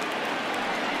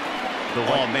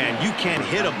 Oh, man, you can't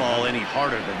hit a ball any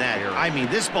harder than that. I mean,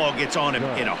 this ball gets on him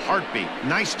in a heartbeat.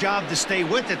 Nice job to stay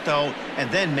with it, though,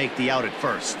 and then make the out at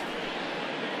first.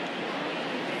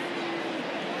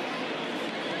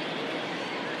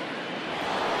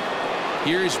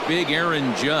 Here's big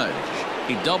Aaron Judge.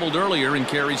 He doubled earlier and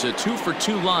carries a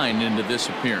 2-for-2 line into this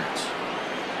appearance.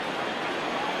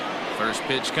 First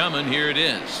pitch coming. Here it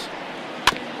is.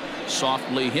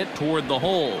 Softly hit toward the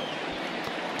hole.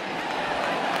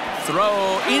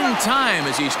 Throw in time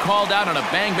as he's called out on a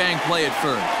bang-bang play at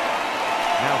first.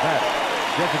 Now that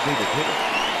designated hitter,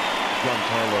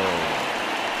 Giancarlo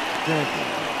Stanton.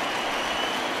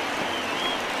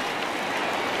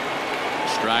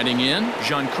 Striding in,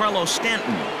 Giancarlo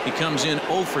Stanton. He comes in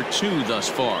 0-for-2 thus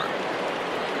far.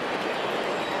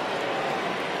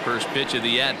 First pitch of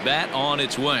the at-bat on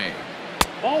its way.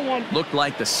 Ball 1. Looked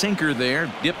like the sinker there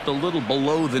dipped a little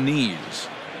below the knees.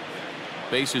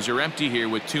 Bases are empty here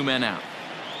with 2 men out.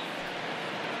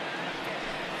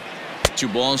 2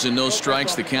 balls and no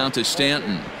strikes. The count to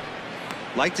Stanton.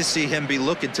 Like to see him be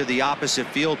looking to the opposite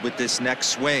field with this next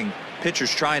swing.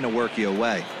 Pitcher's trying to work you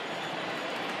away.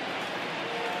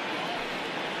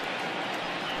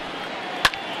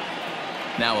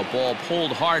 Now a ball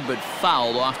pulled hard but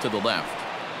fouled off to the left.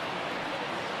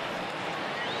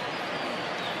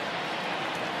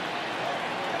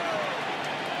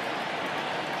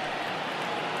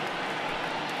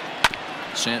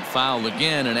 Sent foul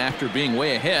again, and after being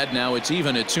way ahead, now it's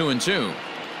even at 2-2.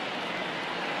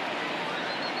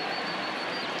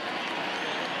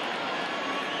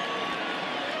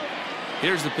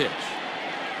 Here's the pitch.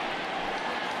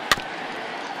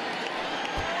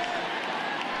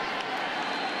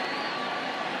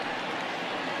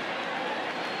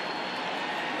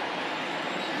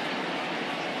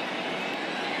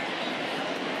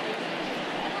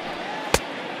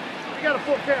 You got a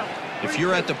full count. If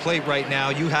you're at the plate right now,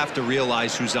 you have to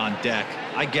realize who's on deck.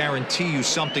 I guarantee you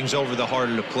something's over the heart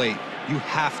of the plate. You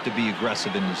have to be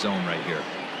aggressive in the zone right here.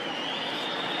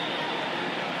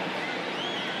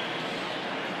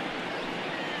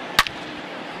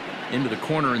 Into the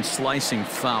corner and slicing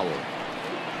foul.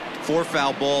 4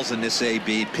 foul balls in this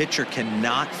AB. Pitcher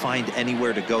cannot find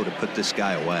anywhere to go to put this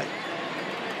guy away.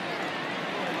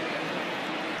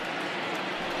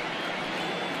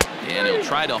 And he'll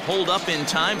try to hold up in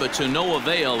time, but to no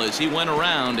avail as he went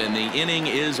around, and the inning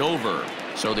is over.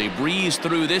 So they breeze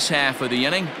through this half of the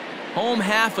inning. Home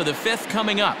half of the 5th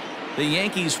coming up. The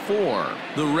Yankees 4,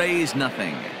 the Rays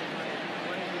nothing.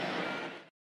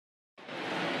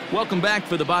 Welcome back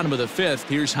for the bottom of the 5th.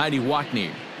 Here's Heidi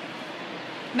Watney.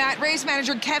 Matt, Rays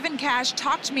manager Kevin Cash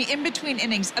talked to me in between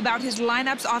innings about his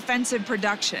lineup's offensive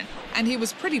production, and he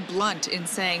was pretty blunt in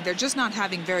saying they're just not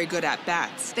having very good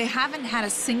at-bats. They haven't had a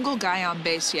single guy on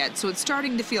base yet, so it's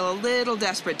starting to feel a little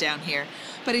desperate down here.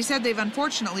 But he said they've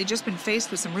unfortunately just been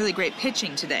faced with some really great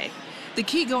pitching today. The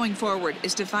key going forward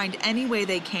is to find any way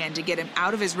they can to get him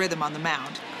out of his rhythm on the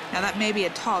mound. Now, that may be a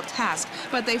tall task,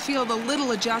 but they feel the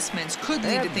little adjustments could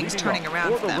lead to things turning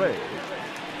around for them.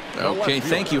 Okay,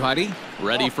 thank you, Heidi.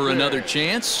 Ready for another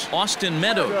chance? Austin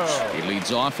Meadows. He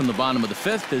leads off in the bottom of the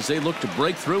 5th as they look to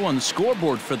break through on the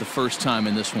scoreboard for the first time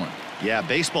in this one. Yeah,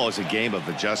 baseball is a game of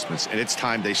adjustments, and it's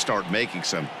time they start making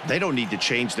some. They don't need to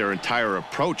change their entire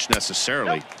approach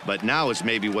necessarily, but now is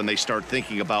maybe when they start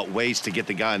thinking about ways to get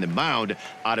the guy on the mound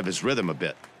out of his rhythm a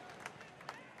bit.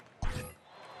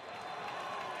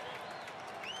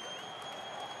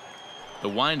 The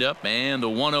windup and the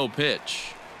 1-0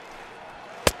 pitch.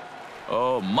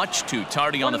 Oh, much too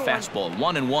tardy on the fastball.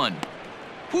 1-1.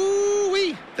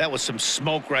 Whoo-wee! That was some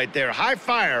smoke right there. High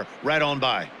fire right on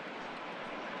by.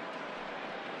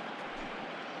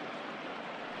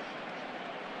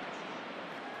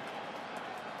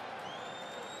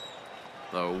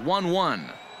 The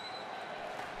 1-1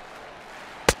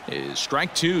 is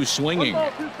strike 2 swinging.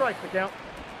 1 ball, 2 strikes to count.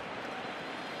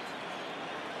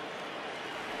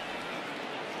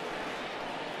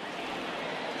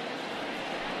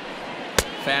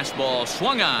 Fastball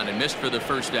swung on and missed for the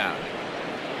first out.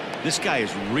 This guy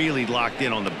is really locked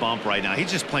in on the bump right now.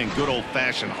 He's just playing good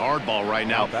old-fashioned hardball right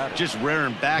now, just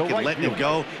rearing back and letting it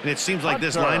go. And it seems like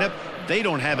this lineup, they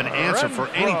don't have an answer for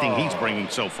anything he's bringing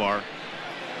so far.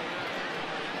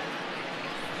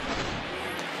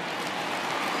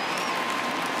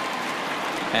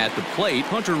 At the plate,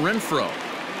 Hunter Renfroe.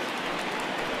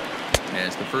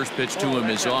 As the first pitch to him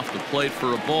is off the plate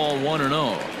for a ball,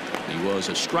 1-0. He was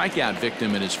a strikeout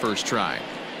victim in his first try.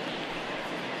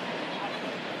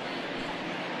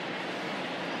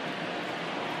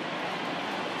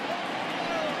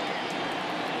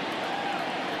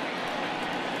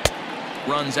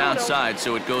 Runs outside,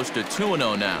 so it goes to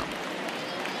 2-0 now.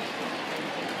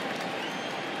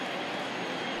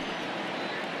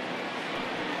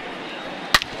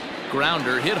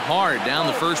 Grounder hit hard down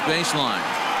the first baseline,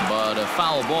 but a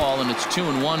foul ball, and it's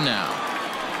 2-1 now.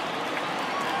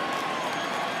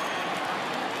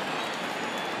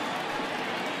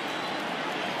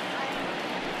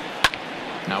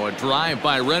 Now a drive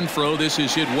by Renfroe. This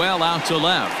is hit well out to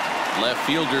left. Left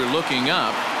fielder looking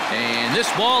up, and this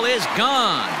ball is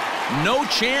gone. No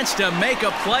chance to make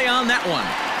a play on that one.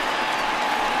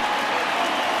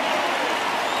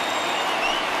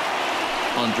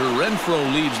 Hunter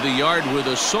Renfroe leads the yard with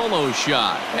a solo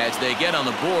shot. As they get on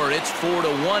the board, it's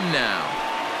 4-1 now.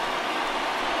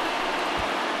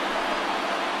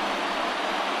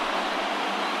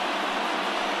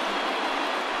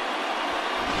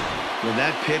 When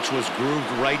that pitch was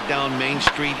grooved right down Main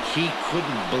Street, he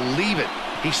couldn't believe it.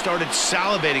 He started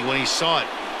salivating when he saw it,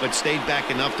 but stayed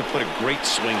back enough to put a great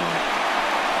swing on it.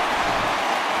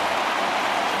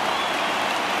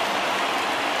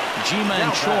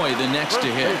 G-Man Troy the next to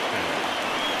hit.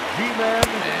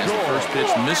 As the first pitch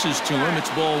misses to him, it's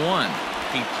ball 1.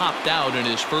 He popped out in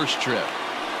his first trip.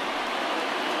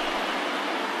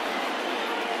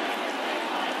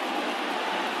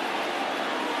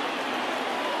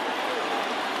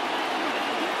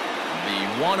 The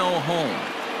 1-0 home.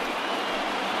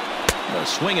 A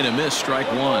swing and a miss, strike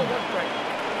 1.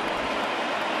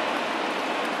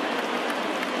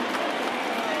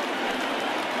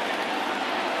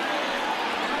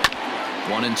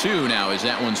 One and two now as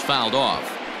that one's fouled off.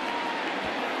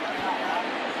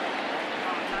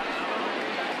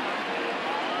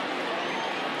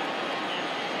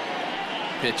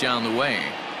 Pitch on the way.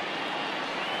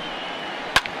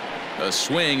 A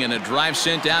swing and a drive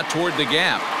sent out toward the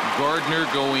gap. Gardner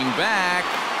going back.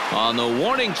 On the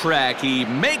warning track, he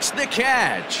makes the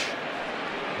catch.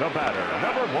 The batter,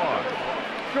 number 1,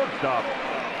 shortstop,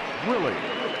 Willie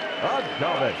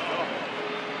Adames.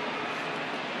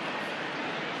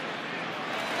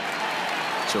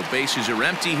 So bases are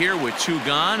empty here with 2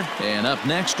 gone. And up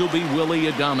next will be Willie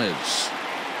Adames.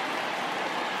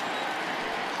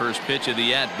 First pitch of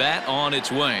the at-bat on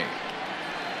its way.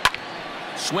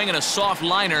 Swinging a soft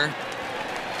liner.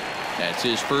 That's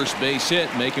his first base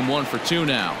hit, making 1 for 2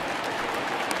 now.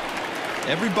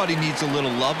 Everybody needs a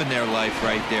little love in their life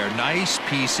right there. Nice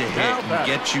piece of hit and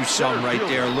get you some right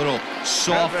there. A little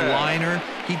soft liner.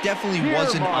 He definitely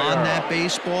wasn't on that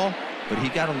baseball, but he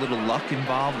got a little luck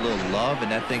involved, a little love,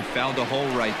 and that thing found a hole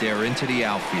right there into the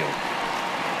outfield.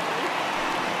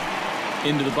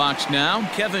 Into the box now,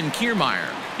 Kevin Kiermaier.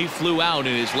 He flew out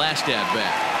in his last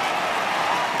at-bat.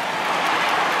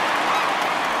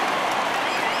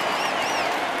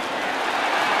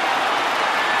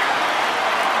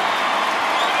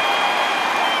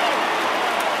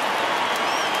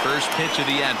 First pitch of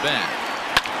the at-bat.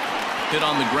 Hit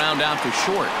on the ground out to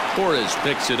short. Torres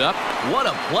picks it up. What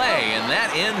a play, and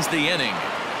that ends the inning.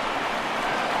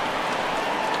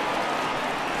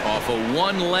 Off of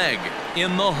one leg,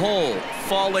 in the hole,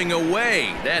 falling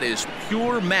away. That is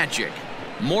pure magic.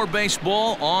 More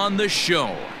baseball on the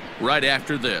show right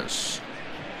after this.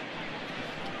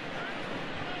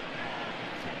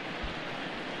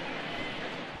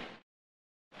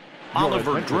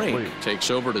 Oliver Drake takes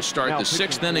over to start the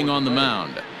 6th inning on the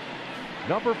mound.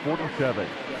 Number 47,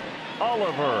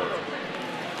 Oliver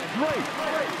Drake.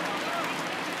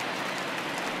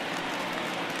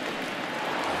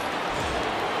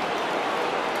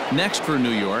 Next for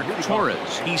New York,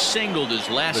 Torres. He singled his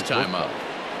last time up.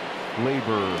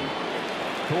 Labor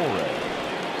Torres.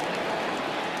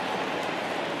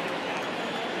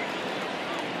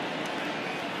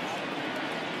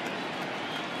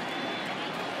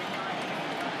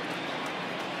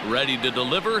 Ready to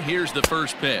deliver. Here's the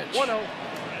first pitch. 1-0.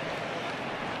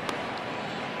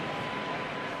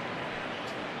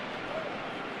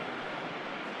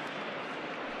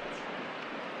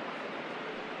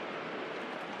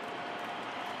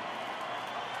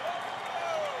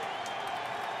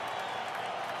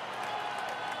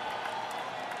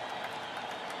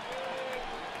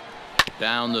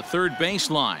 Down the third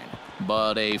baseline,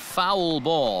 but a foul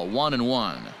ball,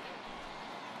 1-1.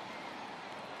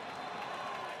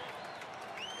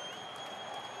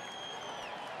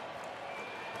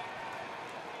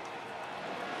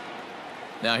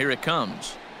 Now here it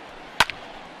comes.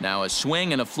 Now a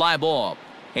swing and a fly ball.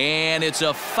 And it's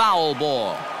a foul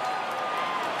ball.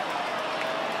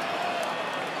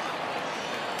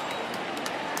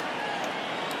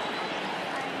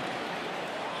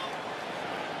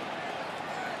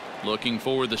 Looking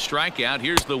for the strikeout.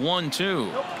 Here's the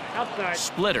 1-2. Nope, outside.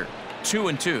 Splitter,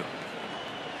 2-2.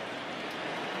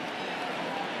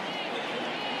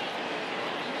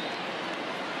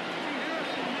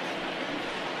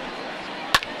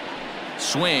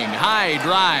 Swing, high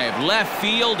drive, left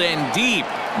field and deep.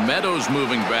 Meadows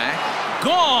moving back.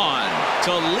 Gone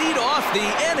to lead off the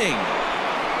inning.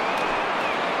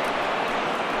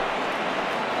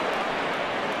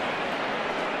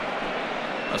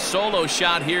 A solo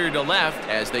shot here to left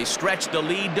as they stretch the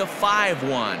lead to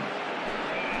 5-1.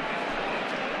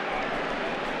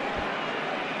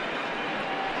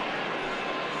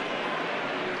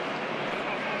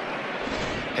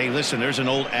 Hey, listen, there's an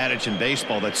old adage in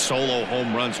baseball that solo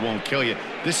home runs won't kill you.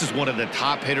 This is one of the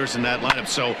top hitters in that lineup.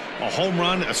 So a home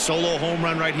run, a solo home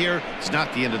run right here, is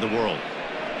not the end of the world.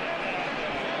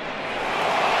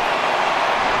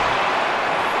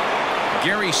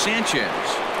 Gary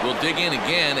Sanchez will dig in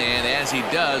again, and as he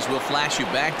does, we'll flash you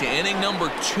back to inning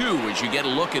number 2 as you get a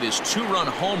look at his 2-run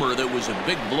homer that was a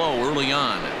big blow early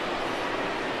on.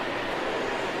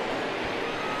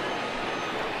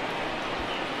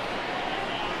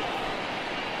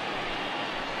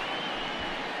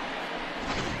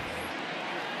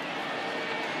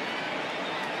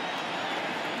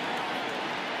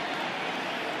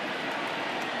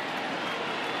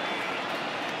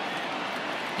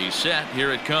 He's set.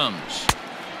 Here it comes.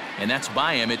 And that's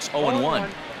by him. It's 0-1.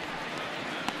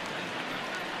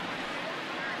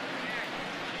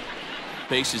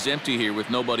 Base is empty here with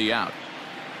nobody out.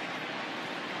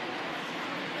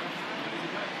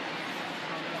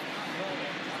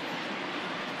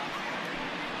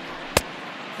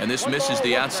 And this misses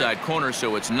the outside corner,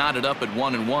 so it's knotted up at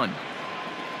 1-1.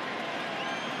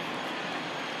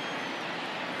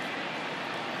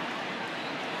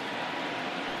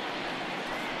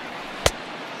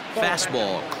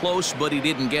 Fastball close, but he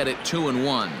didn't get it.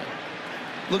 2-1.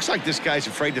 Looks like this guy's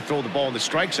afraid to throw the ball in the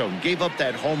strike zone. Gave up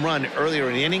that home run earlier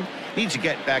in the inning. Needs to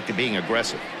get back to being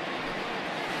aggressive.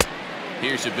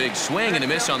 Here's a big swing and a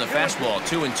miss on the fastball.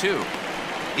 2-2.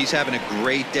 He's having a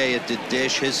great day at the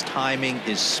dish. His timing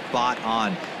is spot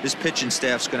on. This pitching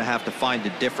staff's going to have to find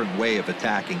a different way of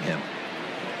attacking him.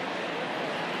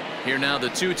 Here now the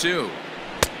 2-2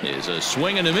 is a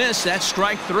swing and a miss. That's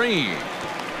strike 3.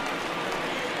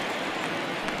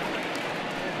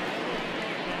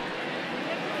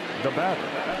 The batter.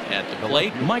 At the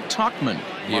plate, Mike Tauchman.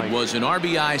 It was an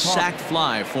RBI sac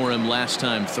fly for him last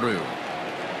time through.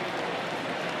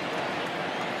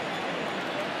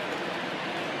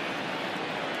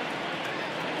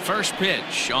 First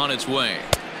pitch on its way.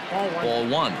 Ball 1. Ball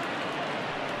 1.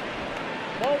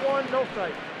 Ball 1, no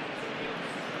strike.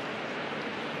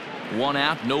 1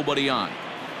 out, nobody on.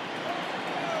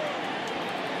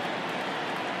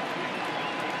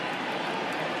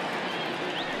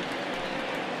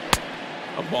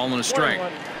 A ball and a strike.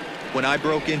 When I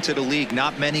broke into the league,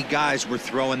 not many guys were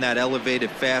throwing that elevated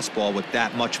fastball with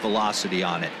that much velocity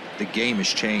on it. The game has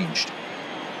changed.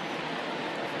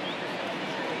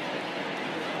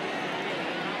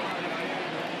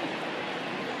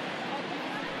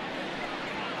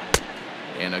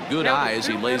 And a good eye as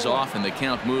he lays off, and the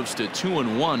count moves to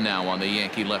 2-1 now on the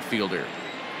Yankee left fielder.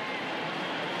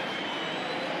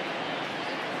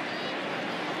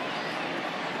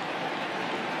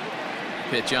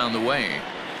 Pitch on the way.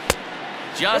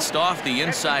 Just off the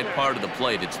inside part of the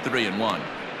plate. It's 3-1.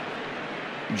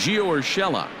 Gio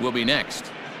Urshela will be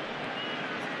next.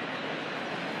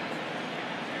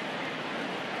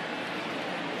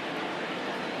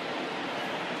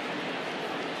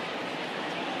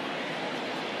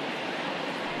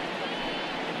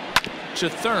 To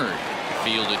third.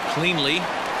 Fielded cleanly.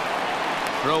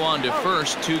 Throw on to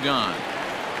first. 2 gone.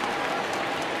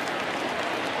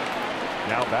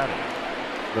 Now batting,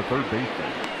 the third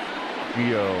baseman,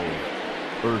 Gio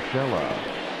Urshela.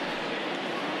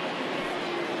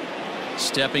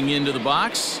 Stepping into the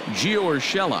box, Gio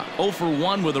Urshela, 0 for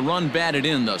 1 with a run batted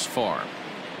in thus far.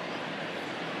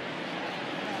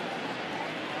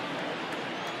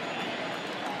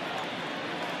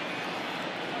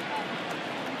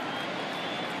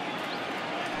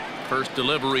 First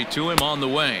delivery to him on the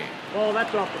way. Oh,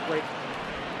 that's off the plate.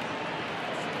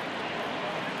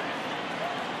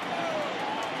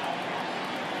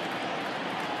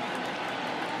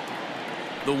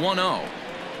 The 1-0.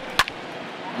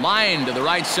 Line to the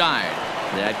right side.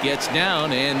 That gets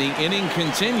down, and the inning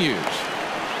continues.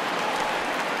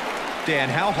 Dan,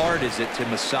 how hard is it to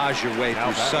massage your way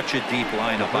through such a deep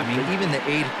lineup? I mean, even the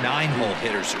 8-9 hole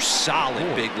hitters are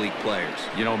solid big league players.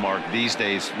 You know, Mark, these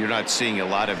days you're not seeing a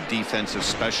lot of defensive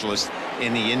specialists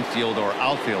in the infield or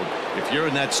outfield. If you're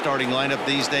in that starting lineup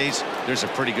these days, there's a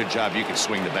pretty good job you can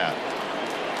swing the bat.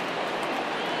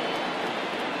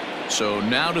 So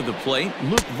now to the plate,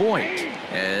 Luke Voigt,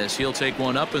 as he'll take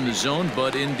one up in the zone,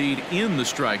 but indeed in the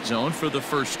strike zone for the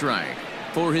first strike.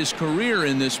 For his career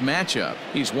in this matchup,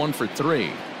 he's 1 for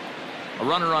 3. A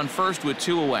runner on first with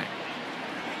 2 away.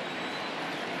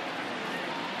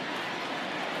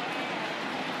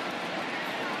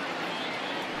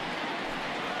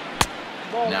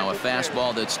 Now a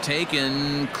fastball that's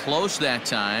taken close that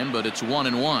time, but it's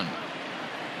 1-1.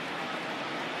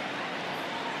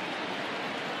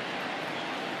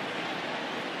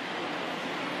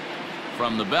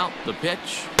 From the belt, the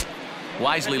pitch.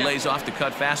 Wisely lays off the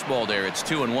cut fastball there. It's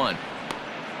 2-1.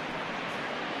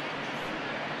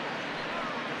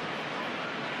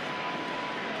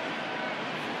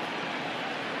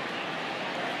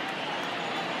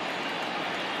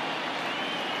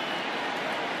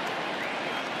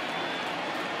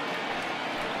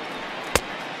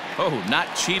 Oh,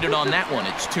 not cheated on that one.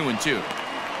 It's 2-2.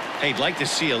 Hey, I'd like to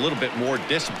see a little bit more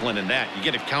discipline in that. You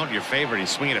get a count in your favor and he's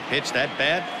swinging a pitch that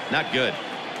bad? Not good.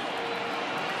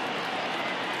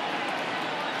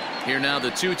 Here now the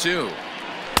 2-2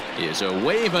 is a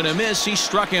wave and a miss. He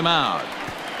struck him out.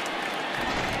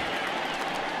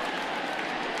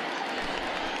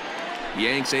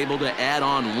 Yanks able to add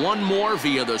on one more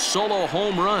via the solo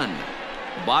home run.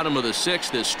 Bottom of the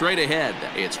 6th is straight ahead.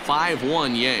 It's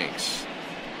 5-1 Yanks.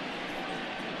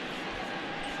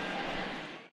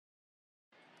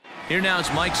 Here now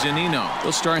is Mike Zunino.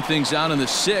 He'll start things out in the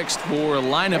 6th for a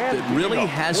lineup that really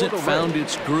hasn't found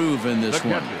its groove in this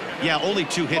one. Yeah, only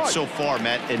 2 hits so far,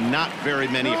 Matt, and not very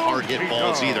many hard hit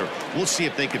balls either. We'll see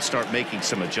if they can start making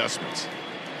some adjustments.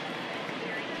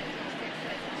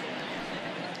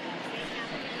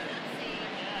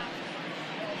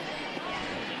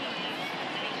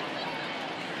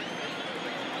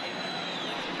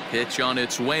 Pitch on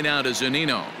its way now to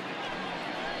Zunino.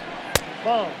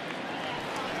 Ball.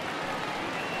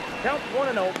 Count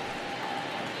 1-0.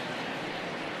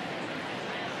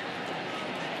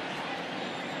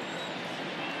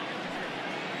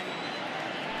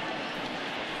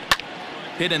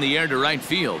 Hit in the air to right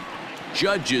field.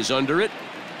 Judge is under it.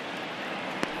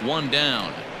 1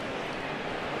 down.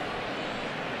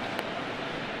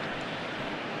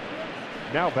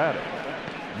 Now batting,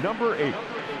 number 8.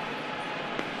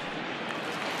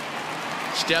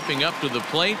 Stepping up to the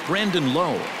plate, Brandon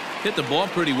Lowe. Hit the ball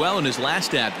pretty well in his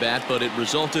last at-bat, but it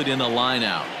resulted in a line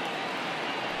out.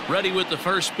 Ready with the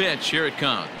first pitch. Here it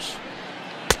comes.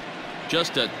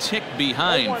 Just a tick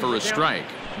behind for a strike.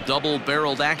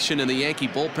 Double-barreled action in the Yankee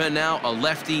bullpen now. A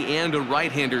lefty and a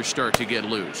right-hander start to get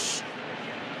loose.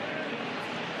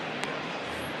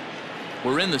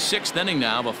 We're in the 6th inning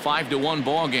now of a 5-1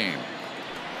 ball game.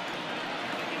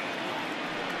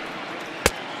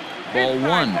 Ball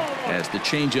 1 as the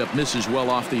changeup misses well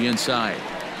off the inside.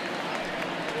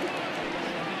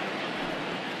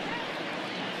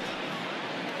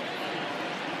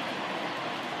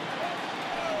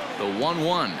 The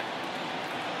 1-1.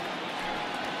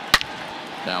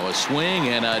 Now a swing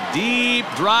and a deep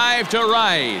drive to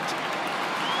right.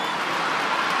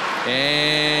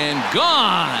 And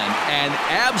gone. An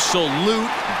absolute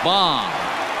bomb.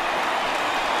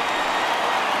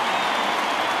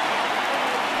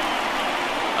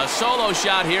 A solo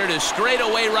shot here to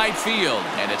straightaway right field.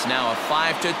 And it's now a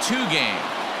 5-2 game.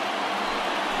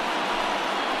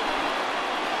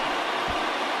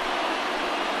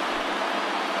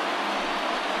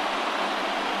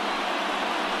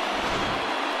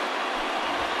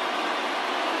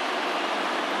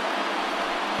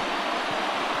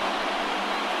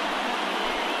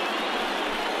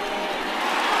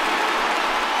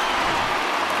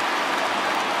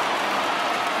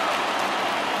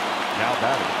 Now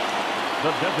batting,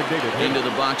 the designated hitter. Into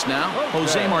the box now,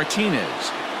 Jose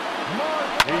Martinez.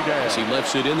 As he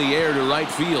lifts it in the air to right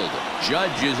field.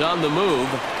 Judge is on the move.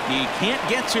 He can't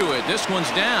get to it. This one's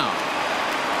down.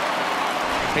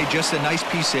 Hey, just a nice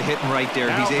piece of hitting right there.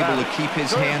 He's able to keep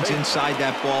his hands inside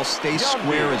that ball, stay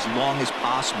square as long as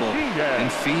possible,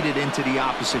 and feed it into the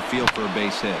opposite field for a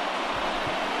base hit.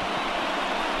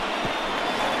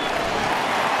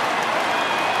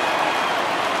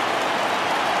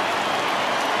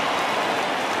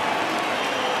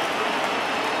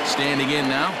 Standing in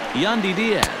now, Yandy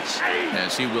Diaz,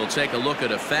 as he will take a look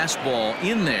at a fastball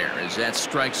in there as that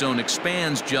strike zone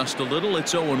expands just a little.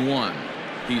 It's 0-1.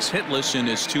 He's hitless in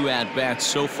his 2 at-bats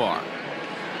so far.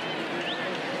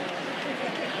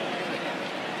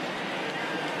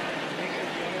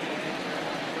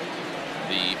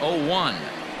 0-1.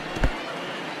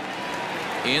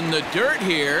 In the dirt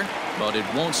here, but it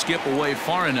won't skip away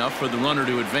far enough for the runner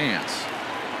to advance.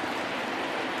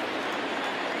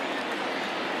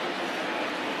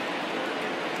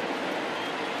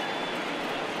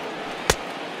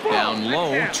 Down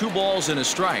low, 2 balls and a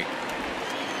strike.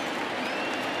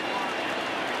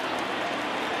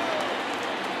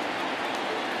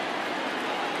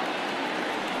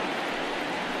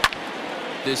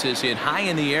 This is hit high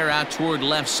in the air out toward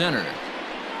left center.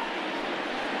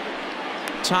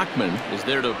 Tachman is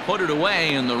there to put it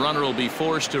away, and the runner will be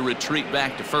forced to retreat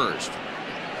back to first.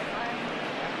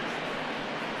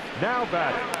 Now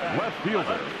batting, left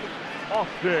fielder,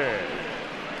 Austin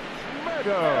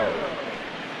Meadows.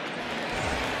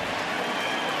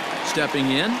 Stepping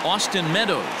in, Austin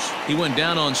Meadows. He went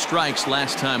down on strikes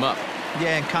last time up.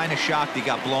 Yeah, and kind of shocked he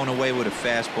got blown away with a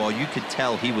fastball. You could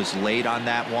tell he was late on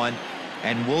that one.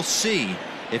 And we'll see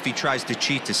if he tries to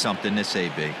cheat to something this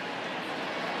AB.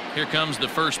 Here comes the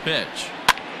first pitch.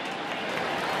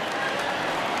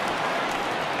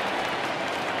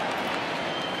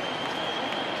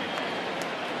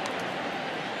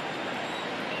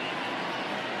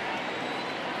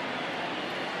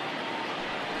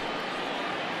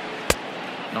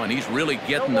 No, and he's really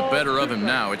getting the better of him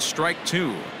now. It's strike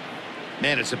 2.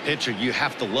 Man, as a pitcher, you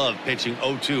have to love pitching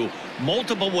 0-2.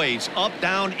 Multiple ways, up,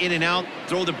 down, in and out,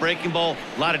 throw the breaking ball.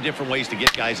 A lot of different ways to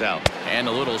get guys out. And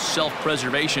a little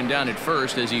self-preservation down at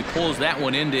first as he pulls that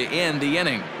one in to end the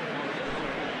inning.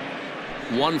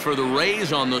 One for the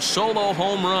Rays on the solo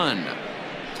home run.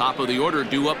 Top of the order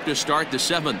due up to start the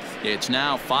 7th. It's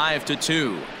now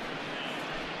 5-2.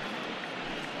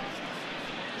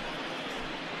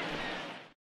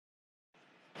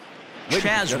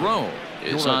 Chaz Rowe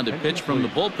is on to pitch from the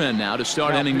bullpen now to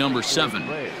start inning number 7.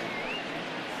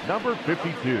 Number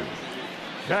 52,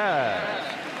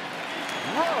 Chaz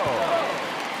Rowe.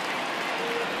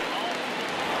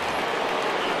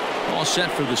 All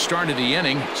set for the start of the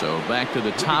inning. So back to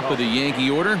the top of the Yankee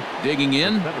order. Digging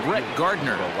in, Brett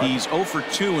Gardner. He's 0 for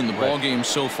 2 in the ballgame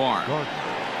so far.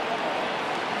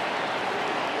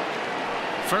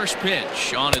 First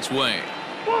pitch on its way.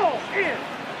 Ball in.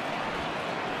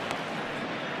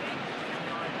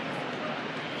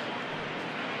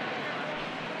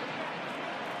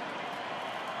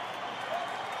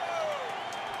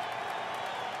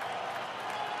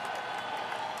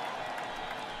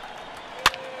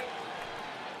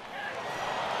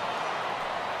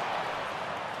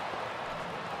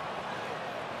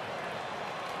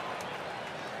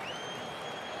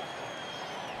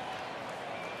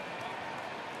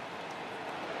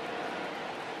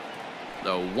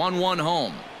 The 1-1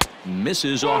 home.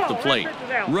 Misses off the plate.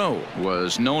 Rowe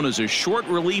was known as a short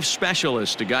relief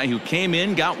specialist, a guy who came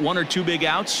in, got 1 or 2 big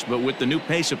outs, but with the new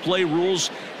pace of play rules,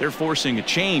 they're forcing a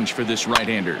change for this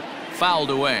right-hander.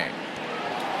 Fouled away.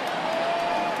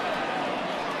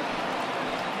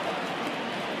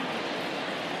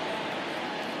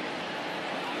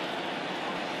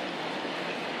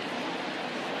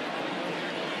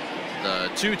 The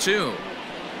 2-2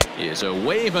 is a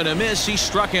wave and a miss. He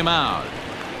struck him out.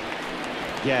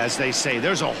 Yeah, as they say,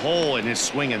 there's a hole in his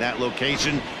swing in that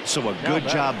location, so a good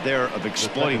job there of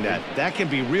exploiting that. That can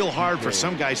be real hard for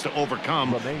some guys to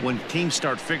overcome when teams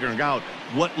start figuring out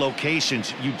what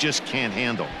locations you just can't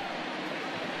handle.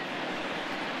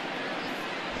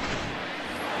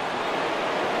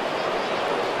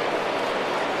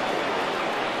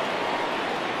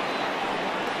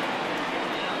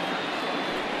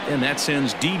 And that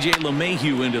sends DJ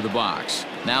LeMahieu into the box.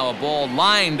 Now a ball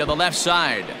lined to the left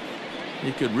side.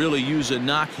 He could really use a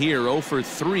knock here. 0 for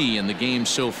 3 in the game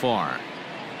so far.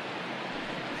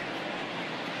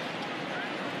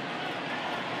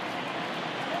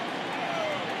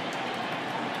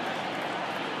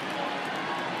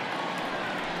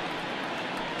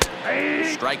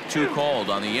 Strike 2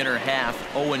 called on the inner half.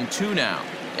 0-2 now.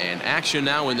 And action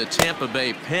now in the Tampa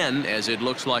Bay pen as it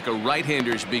looks like a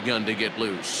right-hander's begun to get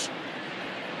loose.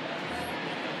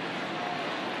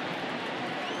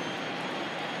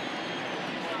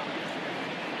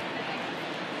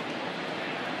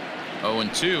 Oh,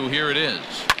 and 2, here it is.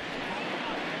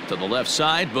 To the left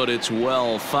side, but it's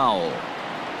well foul.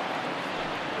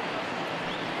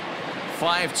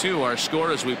 5-2 our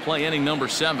score as we play inning number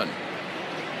 7.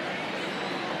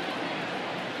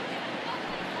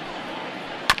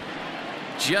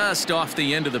 Just off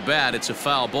the end of the bat, it's a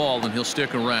foul ball, and he'll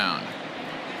stick around.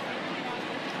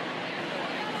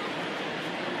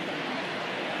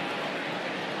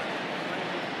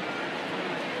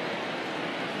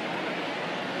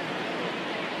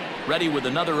 Ready with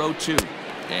another 0-2.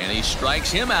 And he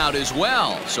strikes him out as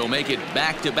well. So make it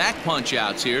back-to-back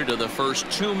punch-outs here to the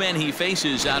first 2 men he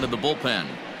faces out of the bullpen.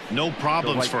 No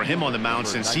problems for him on the mound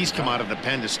since he's come out of the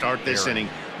pen to start this inning.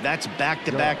 That's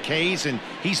back-to-back Ks, and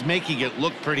he's making it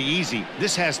look pretty easy.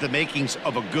 This has the makings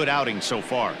of a good outing so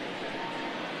far.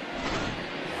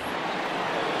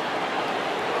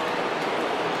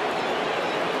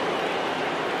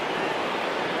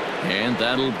 And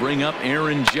that'll bring up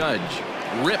Aaron Judge.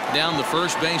 Ripped down the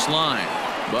first base line,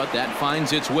 but that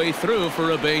finds its way through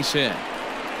for a base hit.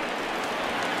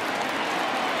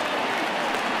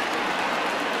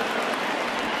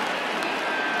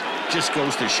 Just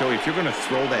goes to show you, if you're going to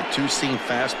throw that two-seam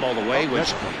fastball away,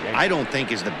 which I don't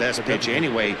think is the best pitch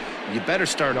anyway, you better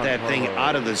start that thing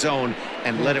out of the zone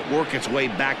and let it work its way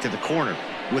back to the corner.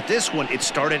 With this one, it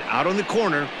started out on the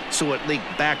corner, so it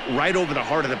leaked back right over the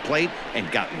heart of the plate and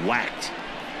got whacked.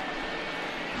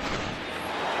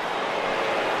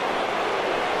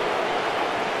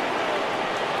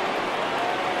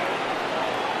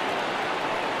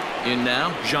 In now,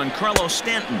 Giancarlo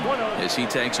Stanton, as he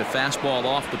takes a fastball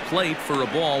off the plate for a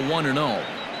ball 1-0.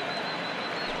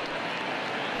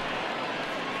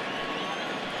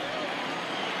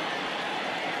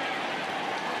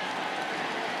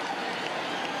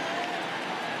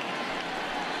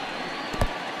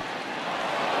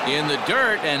 In the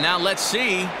dirt, and now let's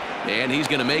see. And he's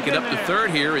going to make it up to third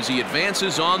here as he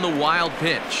advances on the wild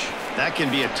pitch. That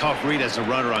can be a tough read as a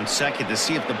runner on second to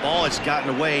see if the ball has gotten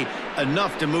away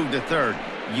enough to move to third.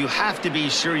 You have to be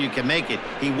sure you can make it.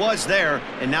 He was there,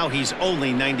 and now he's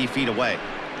only 90 feet away.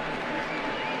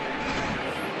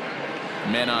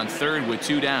 Men on third with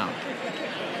 2 down.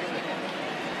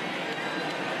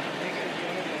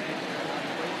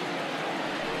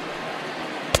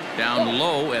 Down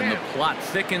low, and the plot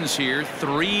thickens here.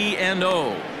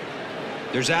 3-0.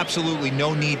 There's absolutely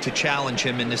no need to challenge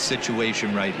him in this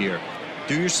situation right here.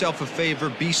 Do yourself a favor,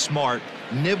 be smart,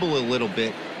 nibble a little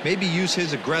bit, maybe use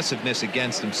his aggressiveness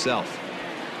against himself.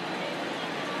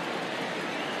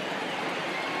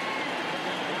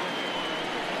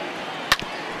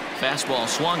 Fastball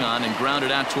swung on and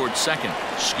grounded out towards second.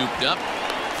 Scooped up,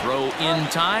 throw in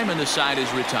time, and the side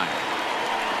is retired.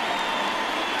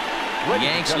 The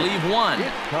Yanks leave 1,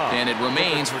 and it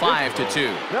remains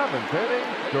 5-2. 7th inning,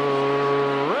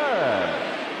 correct.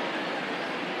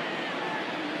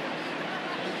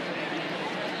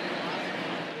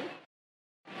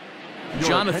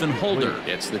 Jonathan Holder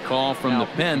gets the call from the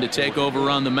pen to take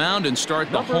over on the mound and start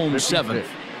the home 7th.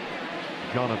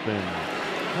 Jonathan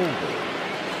Holder.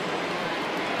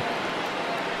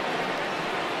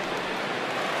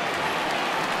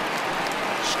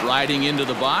 Striding into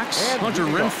the box, Hunter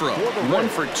Renfroe, 1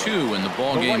 for 2 in the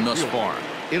ball game thus far.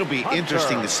 It'll be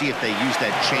interesting to see if they use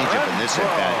that changeup in this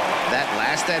at-bat. That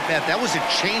last at-bat, that was a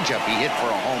changeup he hit for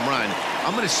a home run.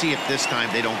 I'm going to see if this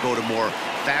time they don't go to more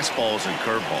fastballs and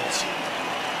curveballs.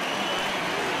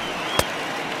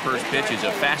 First pitch is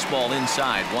a fastball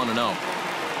inside, 1-0.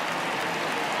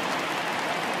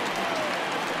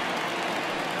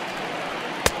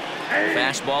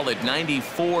 Fastball at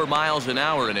 94 miles an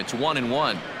hour, and it's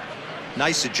 1-1.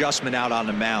 Nice adjustment out on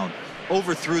the mound.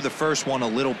 Overthrew the first one a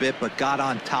little bit, but got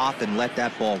on top and let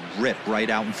that ball rip right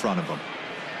out in front of him.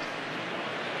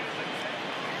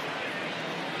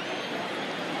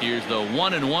 Here's the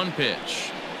 1-1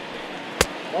 pitch.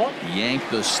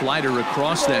 Yanked the slider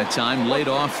across that time, laid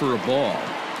off for a ball.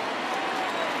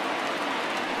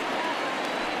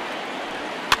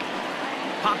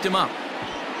 Popped him up.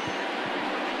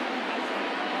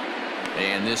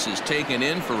 And this is taken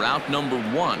in for out number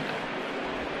 1.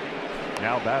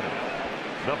 Now batting,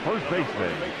 the first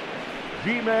baseman,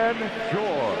 G-Man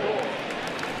Choi.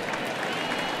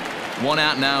 1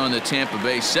 out now in the Tampa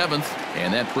Bay 7th,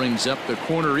 and that brings up the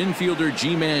corner infielder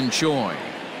G-Man Choi.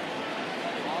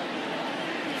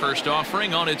 First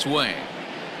offering on its way.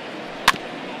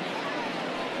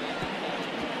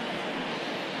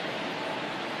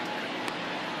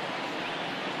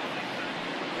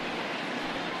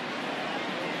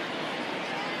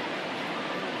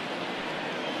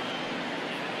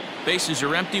 Bases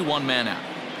are empty, 1 man out.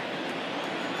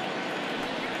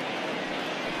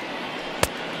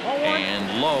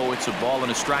 And low, it's a ball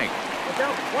and a strike. Look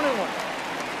out, 1-1.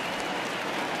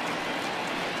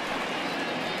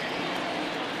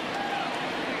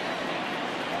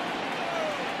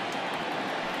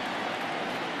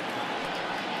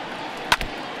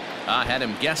 I had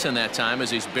him guessing that time as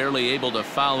he's barely able to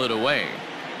foul it away.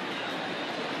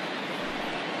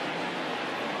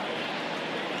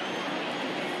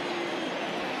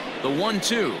 The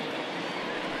 1-2.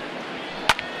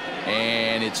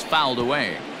 And it's fouled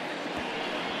away.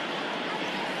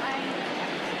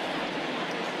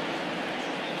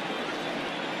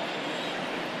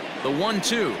 The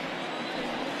 1-2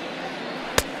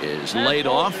 is laid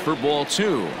off for ball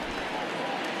 2.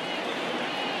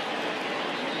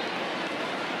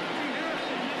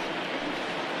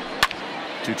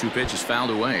 Two pitch is fouled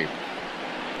away.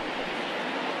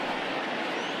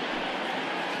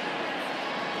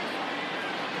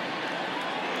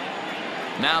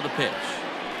 Now the pitch.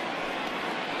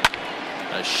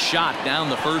 A shot down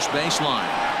the first baseline,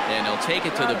 and he'll take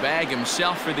it to the bag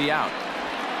himself for the out.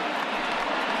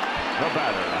 The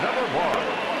batter, number 1,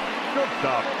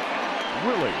 shortstop,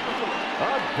 Willie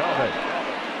Adames.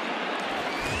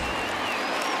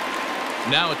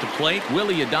 Now at the plate,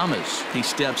 Willie Adames. He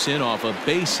steps in off a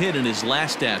base hit in his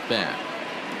last at-bat.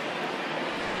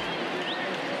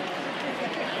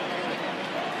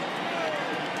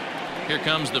 Here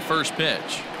comes the first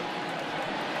pitch.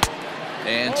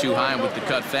 And too high with the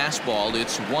cut fastball.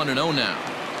 It's 1-0 now.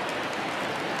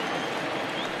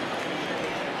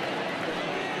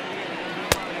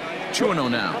 Two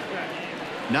 2-0 now.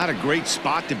 Not a great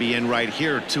spot to be in right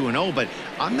here, 2-0, but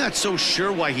I'm not so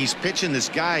sure why he's pitching this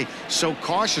guy so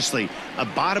cautiously. A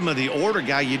bottom of the order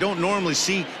guy you don't normally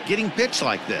see getting pitched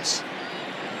like this.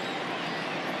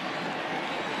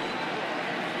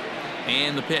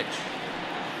 And the pitch.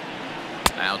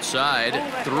 Outside,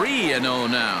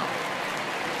 3-0 now.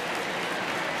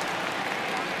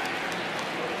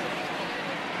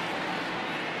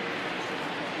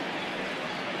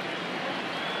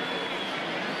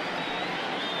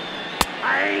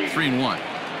 Three and 1.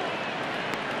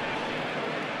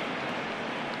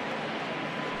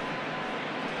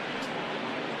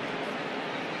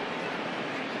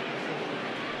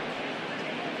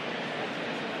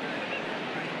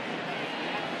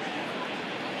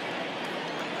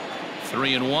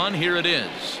 Three and 1. Here it is.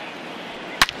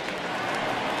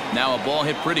 Now a ball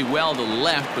hit pretty well to the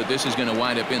left, but this is going to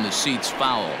wind up in the seats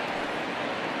foul.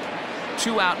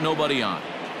 2 out, nobody on.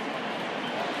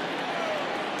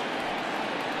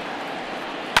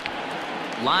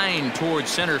 Line towards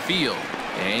center field,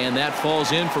 and that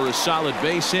falls in for a solid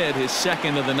base hit, his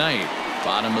second of the night.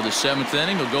 Bottom of the 7th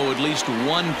inning. Will go at least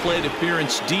one plate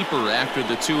appearance deeper after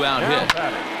the 2-out hit.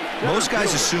 Most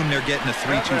guys assume they're getting a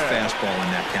 3-2 fastball in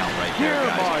that count right there,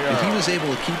 guys. But he was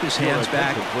able to keep his hands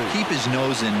back, keep his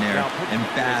nose in there, and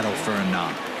battle for a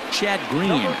knock. Chad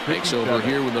Green takes over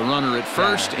here with a runner at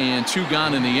first and 2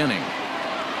 gone in the inning.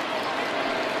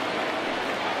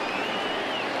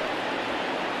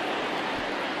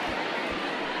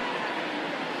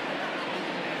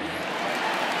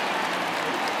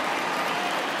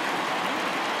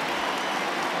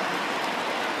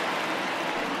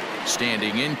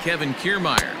 Standing in, Kevin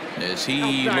Kiermaier, as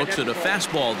he looks at a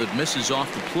fastball that misses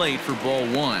off the plate for ball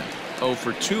 1. 0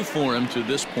 for 2 for him to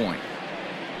this point.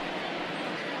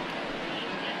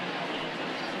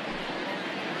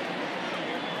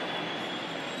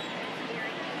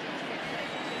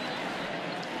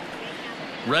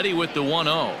 Ready with the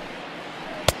 1-0.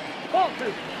 Ball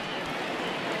 2.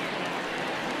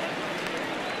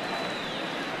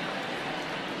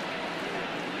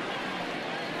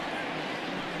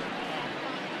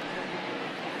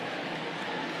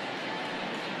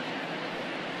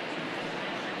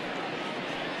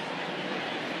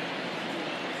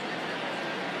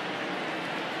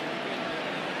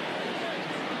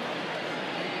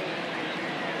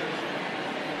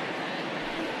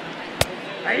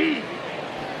 Hey.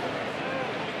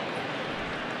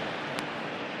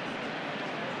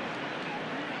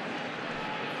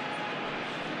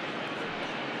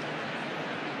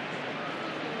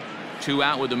 Two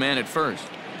out with the man at first.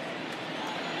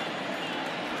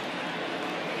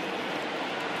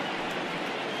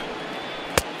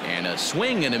 And a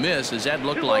swing and a miss, as that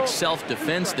looked like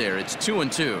self-defense there. It's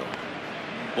 2-2.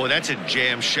 Boy, that's a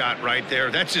jam shot right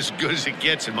there. That's as good as it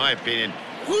gets, in my opinion.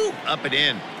 Woo, up and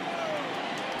in.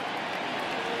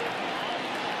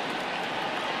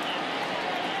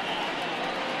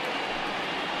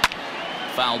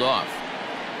 Fouled off.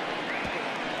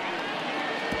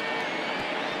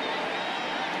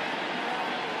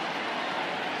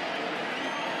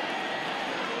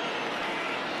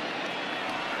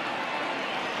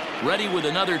 Ready with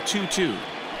another 2-2.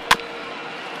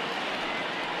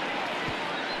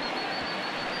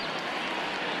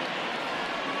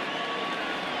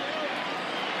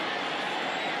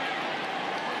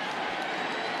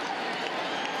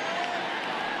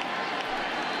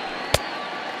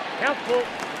 Helpful.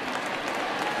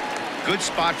 Good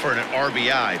spot for an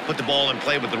RBI. Put the ball in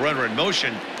play with the runner in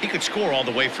motion. He could score all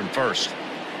the way from first.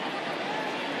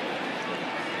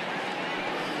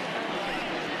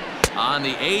 On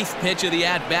the 8th pitch of the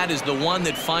at-bat is the one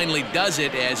that finally does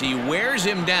it, as he wears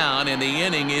him down and the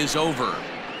inning is over.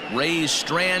 Rays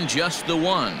strand just the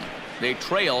one. They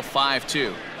trail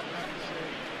 5-2.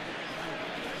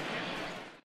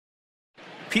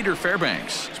 Peter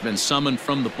Fairbanks has been summoned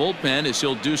from the bullpen as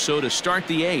he'll do so to start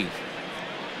the 8th.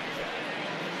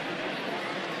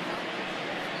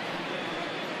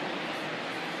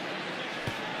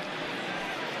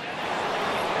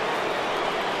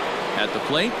 At the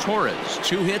plate, Torres.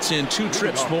 2 hits and 2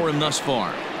 trips for him thus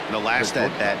far. The last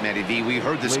at bat, Matty V, we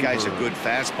heard this guy's a good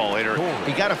fastball hitter.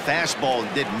 He got a fastball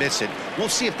and didn't miss it. We'll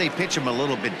see if they pitch him a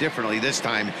little bit differently this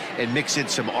time and mix in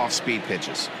some off-speed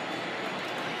pitches.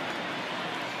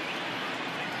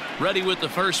 Ready with the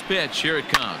first pitch. Here it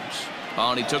comes. Oh,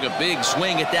 and he took a big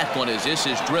swing at that one as this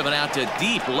is driven out to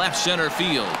deep left center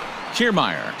field.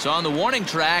 Kiermaier is on the warning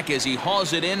track as he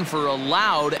hauls it in for a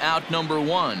loud out number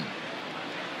 1.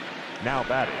 Now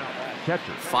batting,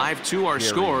 catcher. 5-2 our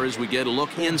score as we get a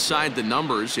look inside the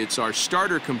numbers. It's our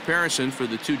starter comparison for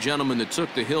the 2 gentlemen that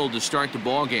took the hill to start the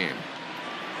ball game.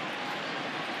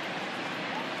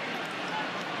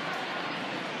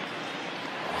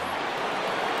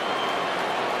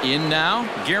 In now,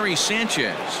 Gary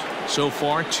Sanchez. So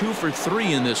far, 2 for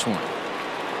 3 in this one.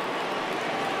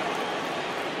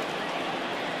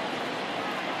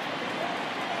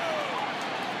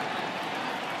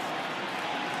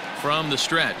 From the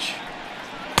stretch.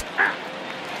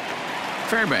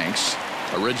 Fairbanks,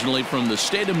 originally from the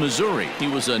state of Missouri. He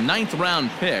was a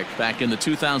 9th-round pick back in the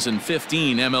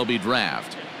 2015 MLB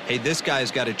draft. Hey, this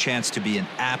guy's got a chance to be an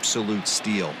absolute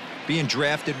steal. Being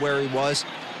drafted where he was,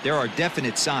 there are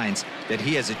definite signs that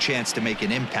he has a chance to make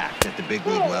an impact at the big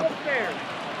league level.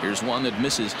 Here's one that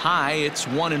misses high. It's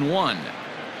 1-1.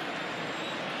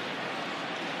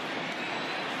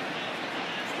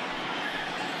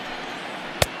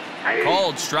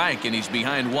 Called strike, and he's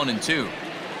behind 1-2.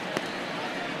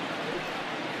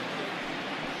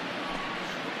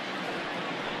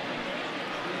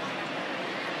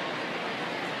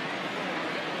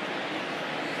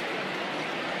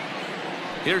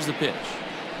 Here's the pitch.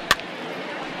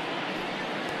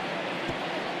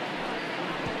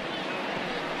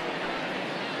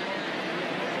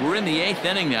 We're in the 8th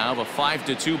inning now of a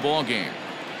 5-2 ball game.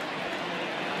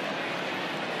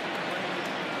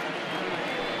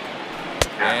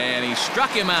 And he struck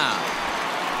him out.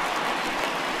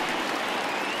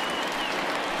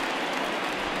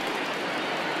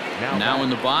 Now in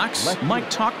the box, Mike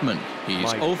Tauchman. He's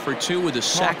 0 for 2 with a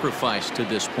sacrifice to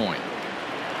this point.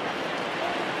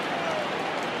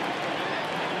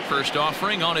 First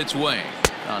offering on its way.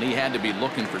 And he had to be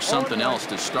looking for something else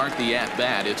to start the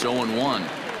at-bat. It's 0-1.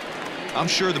 I'm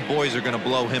sure the boys are going to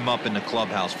blow him up in the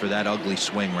clubhouse for that ugly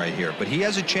swing right here. But he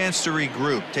has a chance to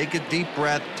regroup. Take a deep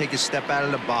breath, take a step out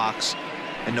of the box,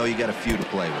 and know you got a few to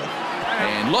play with.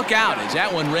 And look out as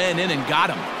that one ran in and got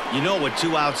him. You know, with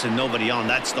 2 outs and nobody on,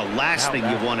 that's the last thing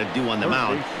you want to do on the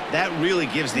mound. That really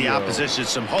gives the opposition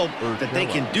some hope that they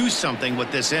can do something with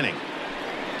this inning.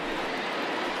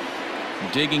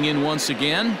 Digging in once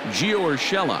again, Gio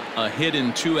Urshela. A hit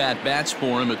in 2 at-bats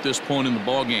for him at this point in the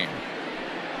ball game.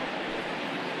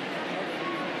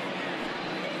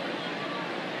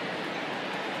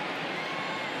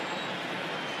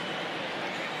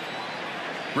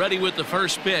 Ready with the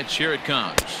first pitch. Here it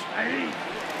comes.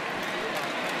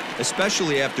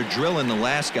 Especially after drilling the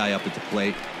last guy up at the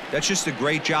plate. That's just a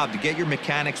great job to get your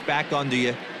mechanics back under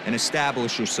you and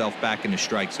establish yourself back in the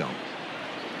strike zone.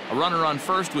 A runner on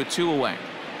first with 2 away.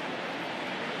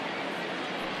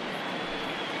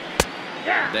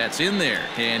 That's in there,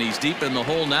 and he's deep in the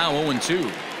hole now, 0-2.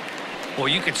 Well,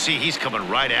 you can see he's coming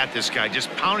right at this guy,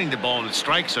 just pounding the ball in the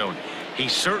strike zone. He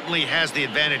certainly has the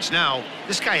advantage now.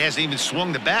 This guy hasn't even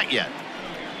swung the bat yet.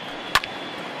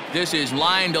 This is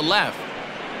line to left.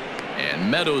 And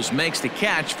Meadows makes the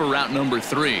catch for route number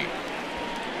 3.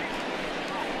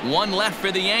 1 left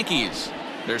for the Yankees.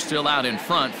 They're still out in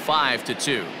front,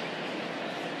 5-2.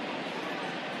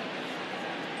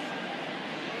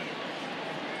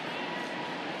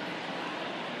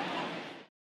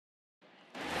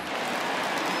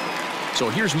 So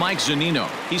here's Mike Zunino.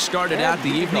 He started out the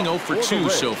evening 0 for 2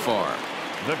 so far.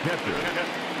 The catcher,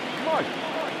 Mike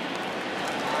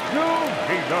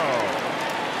Zunino.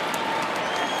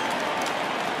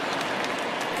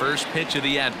 First pitch of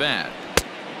the at-bat.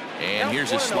 And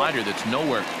here's a slider that's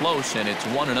nowhere close, and it's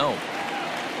 1-0.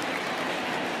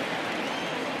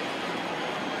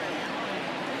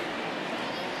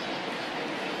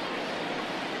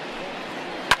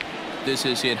 This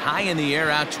is hit high in the air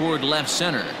out toward left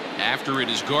center. After it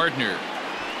is Gardner.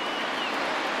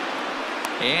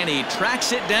 And he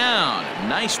tracks it down.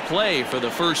 Nice play for the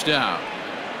first out.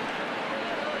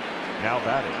 Now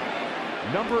batting,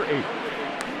 number 8.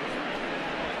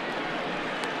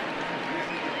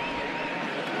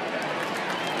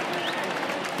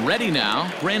 Ready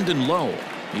now, Brandon Lowe.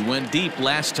 He went deep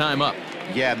last time up.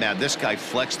 Yeah, man, this guy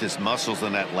flexed his muscles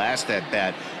on that last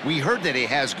at-bat. We heard that he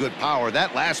has good power.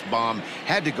 That last bomb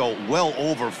had to go well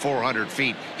over 400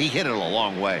 feet. He hit it a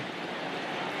long way.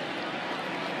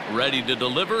 Ready to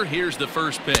deliver. Here's the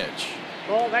first pitch.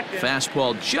 That's it.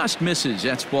 Fastball just misses.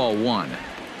 That's ball 1.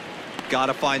 Got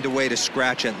to find a way to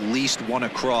scratch at least one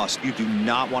across. You do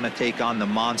not want to take on the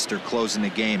monster closing the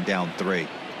game down 3.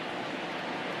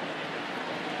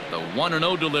 The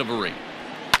 1-0 delivery.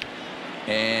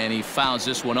 And he fouls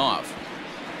this one off.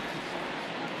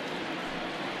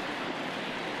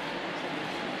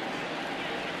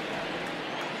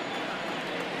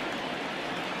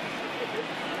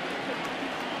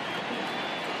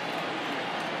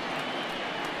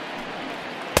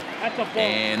 That's a ball.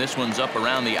 And this one's up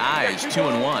around the eyes.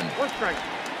 2-1. First strike.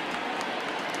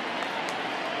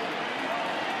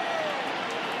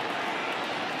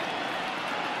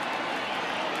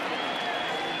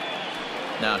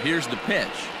 Now here's the pitch.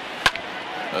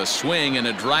 A swing and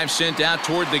a drive sent out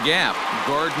toward the gap.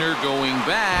 Gardner going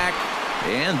back,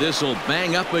 and this will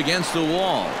bang up against the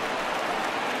wall.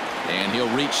 And he'll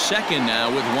reach second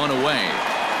now with 1 away.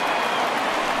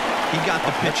 He got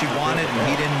the pitch he wanted, and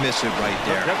he didn't miss it right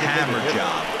there. Hammer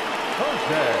job.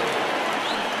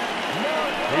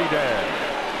 He did.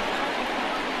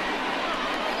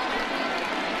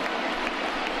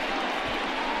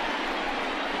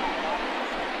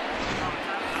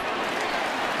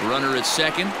 Runner at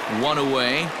second, 1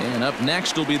 away, and up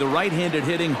next will be the right-handed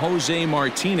hitting Jose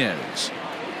Martinez.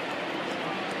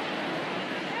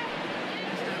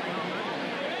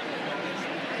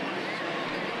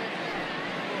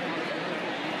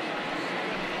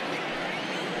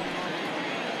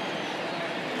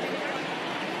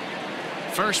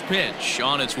 First pitch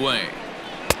on its way.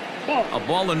 A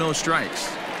ball and no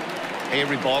strikes.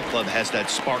 Every ball club has that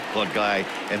spark plug guy,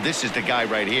 and this is the guy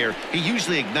right here. He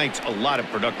usually ignites a lot of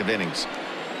productive innings.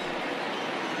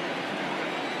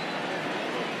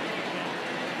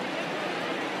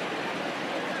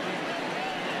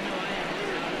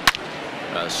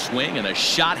 A swing and a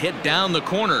shot hit down the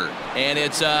corner, and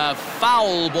it's a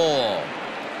foul ball.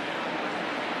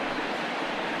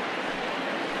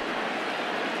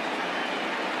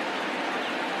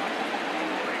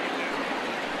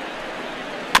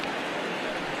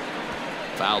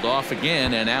 Fouled off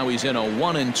again, and now he's in a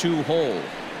 1-2 hole.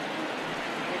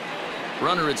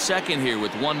 Runner at second here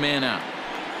with 1 man out.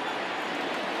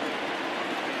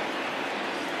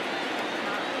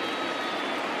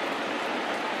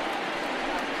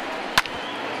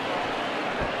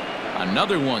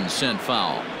 Another one sent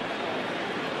foul.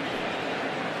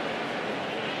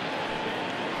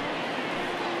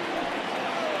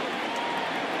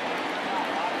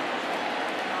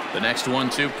 The next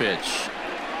 1-2 pitch.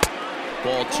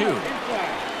 Ball 2.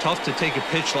 Tough to take a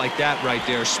pitch like that right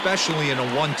there, especially in a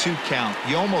 1-2 count.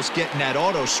 You almost get in that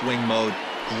auto swing mode.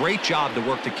 Great job to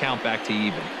work the count back to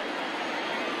even.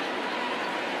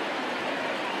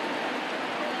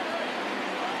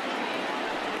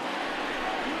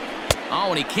 Oh,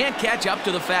 and he can't catch up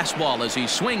to the fastball as he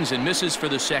swings and misses for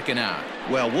the second out.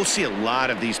 Well, we'll see a lot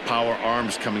of these power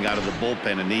arms coming out of the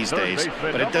bullpen in these days,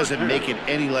 but it doesn't make it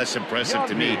any less impressive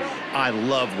to me. I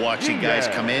love watching guys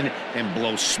come in and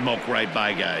blow smoke right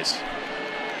by guys.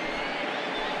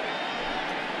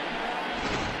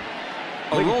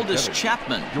 Aroldis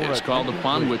Chapman is called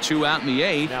upon with 2 out in the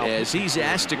 8th as he's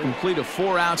asked to complete a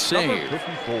 4-out save.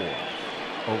 54.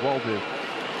 Aroldis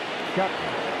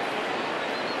Chapman.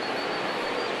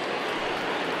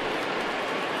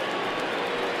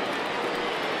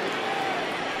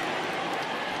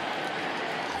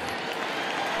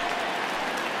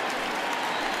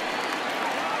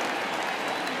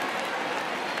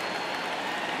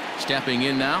 Stepping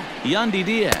in now, Yandy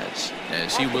Diaz,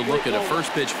 as he will look at a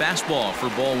first pitch fastball for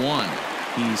ball 1.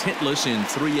 He's hitless in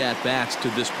 3 at-bats to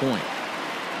this point.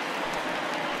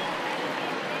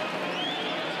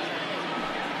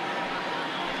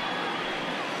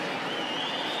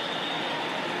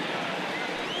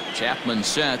 Chapman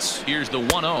sets. Here's the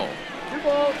 1-0. 2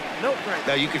 balls, no strikes.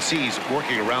 Now you can see he's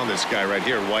working around this guy right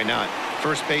here. Why not?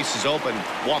 First base is open.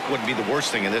 Walk wouldn't be the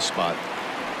worst thing in this spot.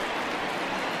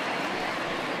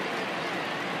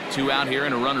 2 out here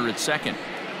and a runner at second.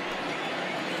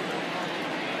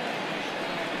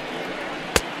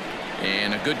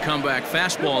 And a good comeback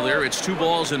fastball there. It's 2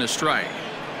 balls and a strike.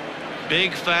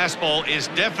 Big fastball is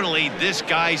definitely this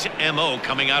guy's MO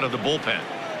coming out of the bullpen.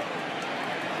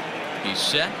 He's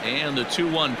set, and the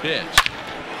 2-1 pitch.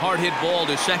 Hard hit ball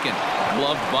to second.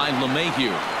 Gloved by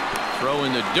LeMahieu. Throw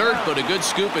in the dirt, but a good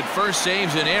scoop at first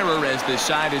saves an error as this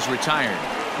side is retired.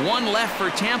 1 left for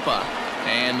Tampa.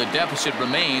 And the deficit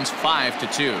remains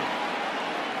 5-2.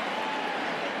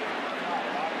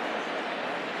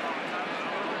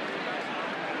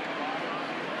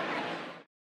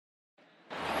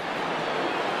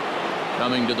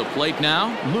 Coming to the plate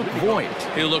now, Luke Voigt.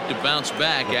 He'll look to bounce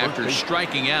back after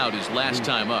striking out his last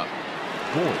time up.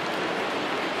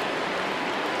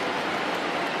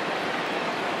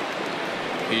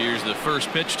 Here's the first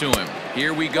pitch to him.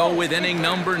 Here we go with inning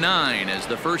number 9 as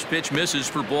the first pitch misses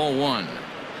for ball 1.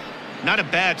 Not a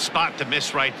bad spot to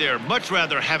miss right there. Much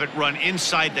rather have it run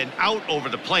inside than out over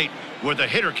the plate where the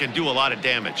hitter can do a lot of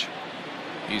damage.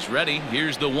 He's ready.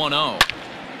 Here's the 1-0.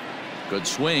 Good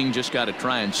swing. Just got to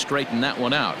try and straighten that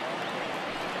one out.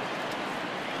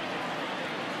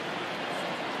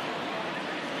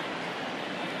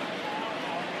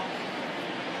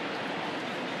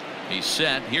 He's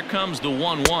set. Here comes the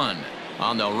 1-1.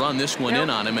 They'll run this one in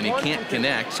on him, and he can't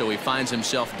connect, so he finds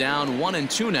himself down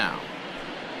 1-2 now.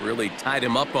 Really tied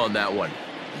him up on that one.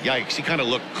 Yikes, he kind of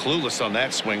looked clueless on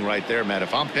that swing right there, Matt.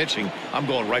 If I'm pitching, I'm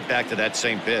going right back to that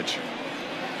same pitch.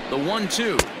 The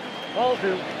 1-2. Ball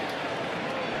 2.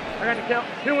 I got to count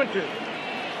 2-2.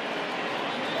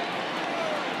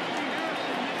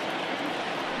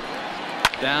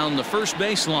 Down the first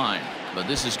baseline, but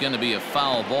this is going to be a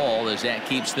foul ball as that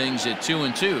keeps things at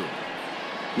 2-2.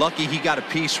 Lucky he got a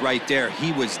piece right there.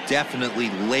 He was definitely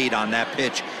late on that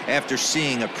pitch after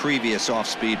seeing a previous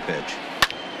off-speed pitch.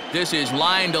 This is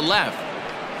line to left.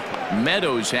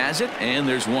 Meadows has it, and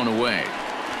there's one away.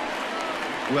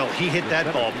 Well, he hit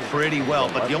that ball pretty well,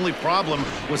 but the only problem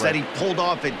was that he pulled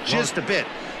off it just a bit.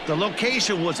 The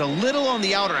location was a little on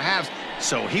the outer half,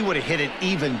 so he would have hit it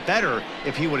even better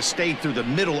if he would have stayed through the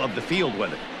middle of the field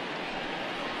with it.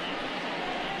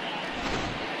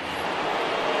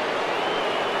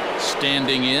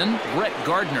 Standing in, Brett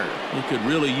Gardner. He could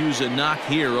really use a knock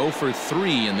here. 0 for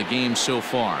 3 in the game so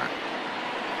far.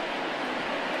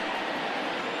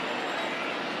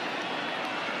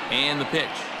 And the pitch.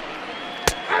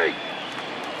 Hey!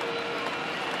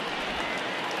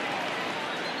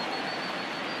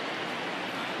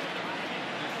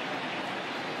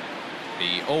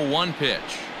 The 0-1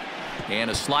 pitch. And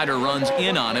a slider runs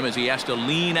in on him as he has to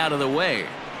lean out of the way.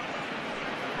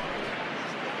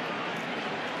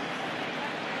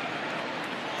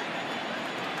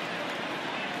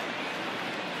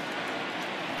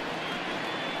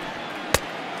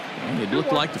 And it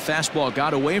looked like the fastball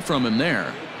got away from him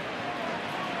there.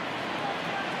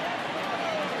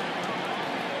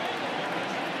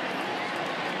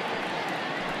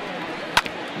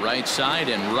 Right side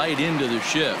and right into the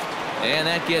shift. And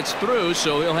that gets through,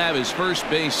 so he'll have his first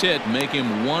base hit, make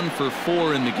him 1 for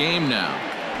 4 in the game now.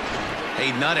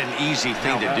 Hey, not an easy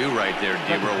thing to do right there,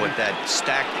 Debro, with that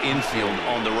stacked infield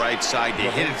on the right side.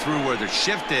 You hit it through where the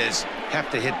shift is, have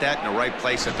to hit that in the right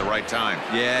place at the right time.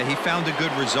 Yeah, he found a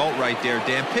good result right there,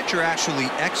 Dan. Pitcher actually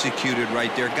executed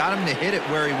right there, got him to hit it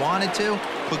where he wanted to,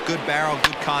 put good barrel,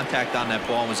 good contact on that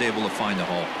ball, and was able to find the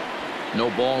hole. No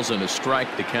balls and a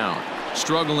strike to count.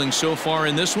 Struggling so far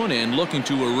in this one and looking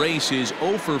to erase his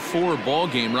 0 for 4 ball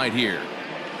game right here.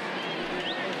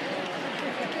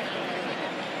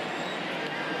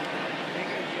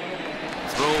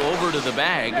 Throw over to the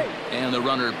bag, and the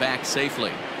runner back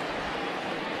safely.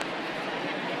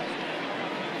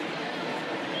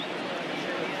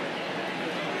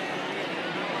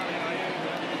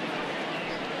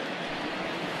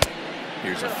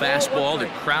 Here's a fastball that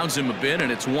crowds him a bit,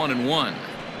 and it's 1-1.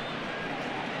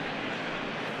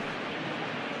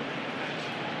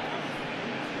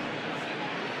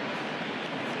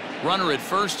 Runner at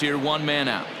first here, 1 man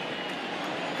out.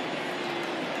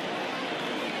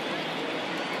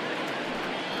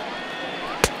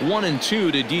 One and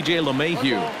 2 to DJ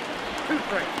LeMahieu. 2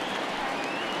 strikes.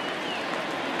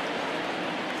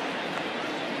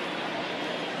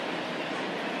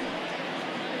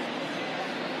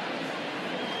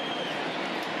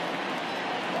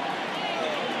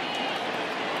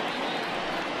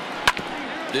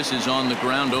 This is on the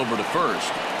ground over to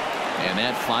first. And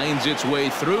that finds its way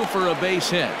through for a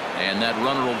base hit. And that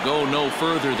runner will go no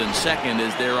further than second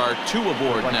as there are 2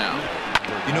 aboard now.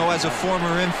 You know, as a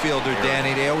former infielder,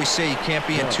 Danny, they always say you can't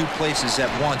be in 2 places at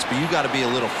once, but you got to be a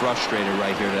little frustrated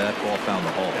right here that ball found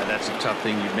the hole. Yeah, that's a tough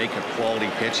thing. You make a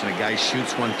quality pitch and a guy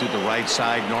shoots one through the right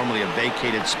side, normally a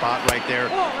vacated spot right there.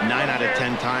 9 out of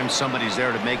 10 times somebody's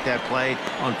there to make that play.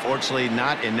 Unfortunately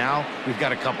not, and now we've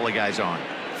got a couple of guys on.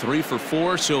 3 for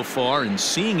 4 so far and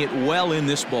seeing it well in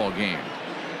this ball game.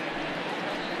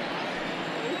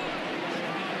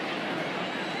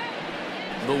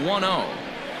 The 1-0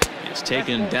 is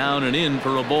taken down and in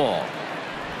for a ball.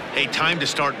 Hey, time to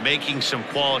start making some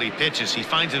quality pitches. He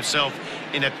finds himself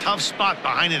in a tough spot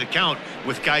behind an account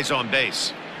with guys on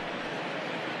base.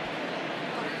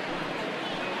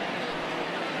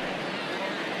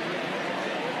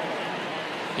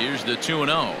 Here's the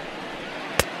 2-0.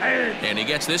 And he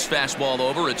gets this fastball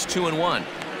over. It's 2-1.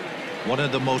 One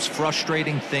of the most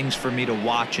frustrating things for me to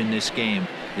watch in this game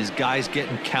is guys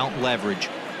getting count leverage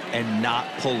and not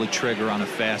pull the trigger on a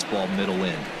fastball middle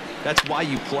in. That's why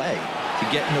you play, to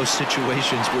get in those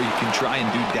situations where you can try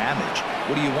and do damage.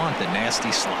 What do you want, the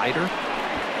nasty slider?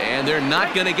 And they're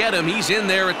not going to get him. He's in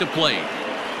there at the plate.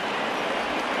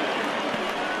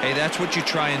 Hey, that's what you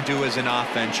try and do as an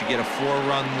offense. You get a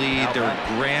 4-run lead or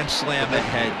grand slam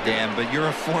ahead, Dan, but you're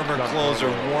a former closer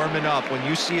warming up. When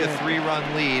you see a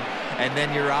 3-run lead and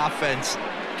then your offense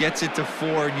gets it to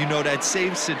 4 and you know that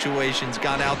save situation's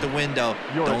gone out the window,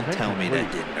 don't tell me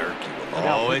that didn't irk you.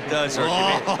 Oh, it does irk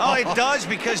you. Oh, it does,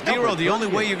 because, Dero, the only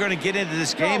way you're going to get into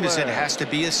this game is it has to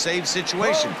be a save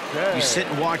situation. You sit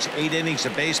and watch 8 innings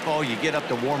of baseball, you get up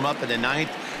to warm up in the 9th,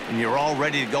 and you're all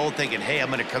ready to go thinking, hey, I'm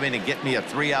going to come in and get me a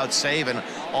 3-out save, and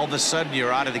all of a sudden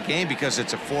you're out of the game because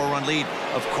it's a 4-run lead.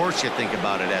 Of course you think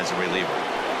about it as a reliever.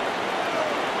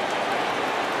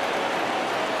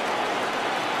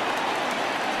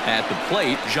 At the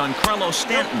plate, Giancarlo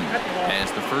Stanton.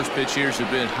 As the first pitch here is a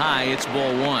bit high, it's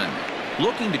ball 1.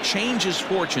 Looking to change his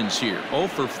fortunes here. 0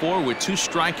 for 4 with 2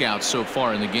 strikeouts so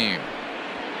far in the game.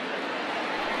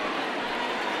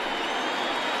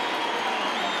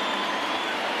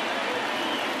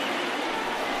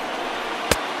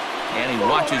 And he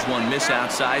watches one miss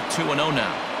outside. 2-0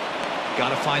 now. Got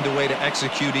to find a way to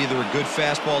execute either a good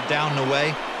fastball down and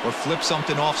away or flip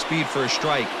something off speed for a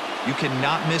strike. You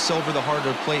cannot miss over the heart of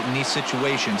the plate in these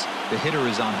situations. The hitter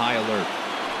is on high alert.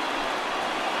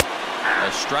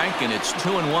 A strike, and it's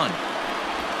 2-1.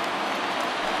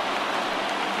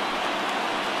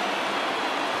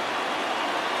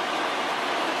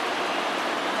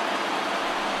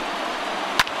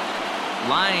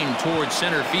 Line towards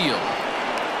center field.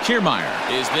 Kiermaier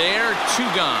is there. 2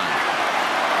 gone.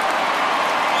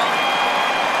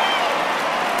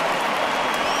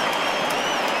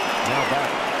 Now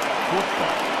back.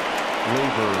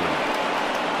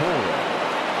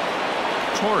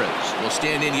 Torres will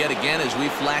stand in yet again as we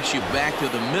flash you back to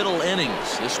the middle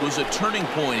innings. This was a turning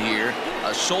point here,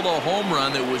 a solo home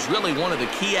run that was really one of the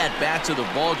key at-bats of the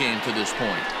ball game to this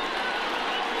point.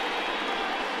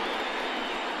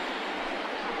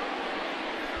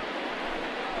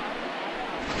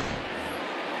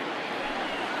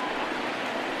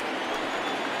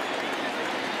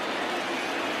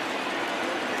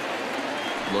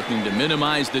 Looking to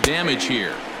minimize the damage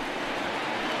here.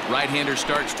 Right-hander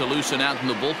starts to loosen out in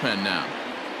the bullpen now.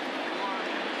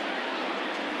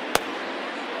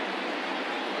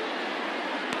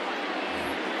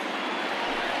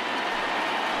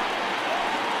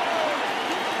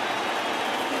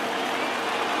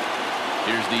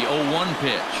 Here's the 0-1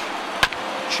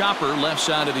 pitch. Chopper left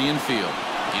side of the infield.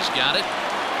 He's got it.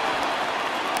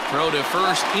 Throw to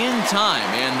first in time,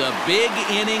 and the big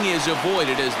inning is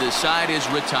avoided as the side is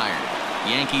retired.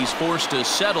 Yankees forced to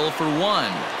settle for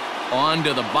 1. On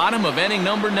to the bottom of inning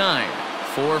number 9.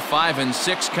 4, 5, and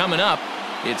 6 coming up.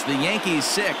 It's the Yankees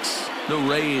 6, the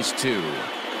Rays 2.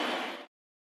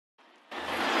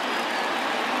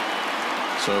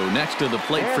 So next to the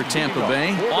plate for Tampa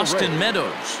Bay, Austin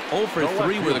Meadows. 0 for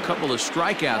 3 with a couple of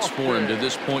strikeouts for him to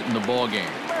this point in the ballgame.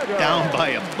 Down by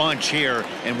a bunch here,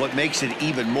 and what makes it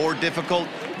even more difficult,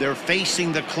 they're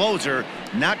facing the closer.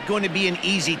 Not going to be an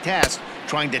easy task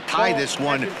trying to tie this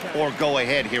one or go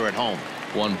ahead here at home.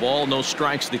 1 ball, no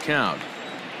strikes to count.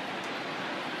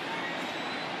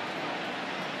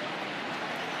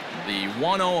 The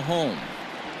 1-0 home.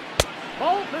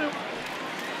 Ball 2.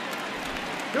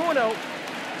 2-0.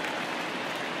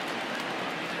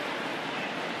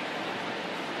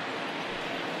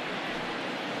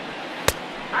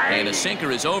 And a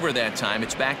sinker is over that time.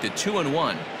 It's back to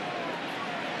 2-1.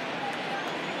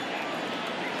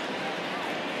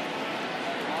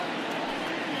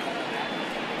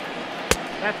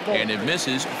 And it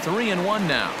misses. 3-1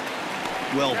 now.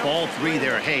 Well, ball 3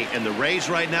 there. Hey, and the Rays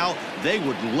right now, they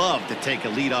would love to take a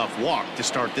leadoff walk to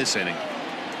start this inning.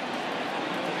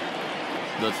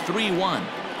 The 3-1.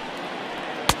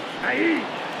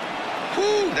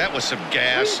 Whew, that was some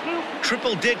gas.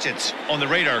 Triple digits on the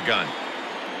radar gun.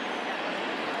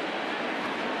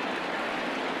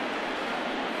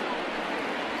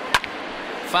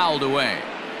 Fouled away.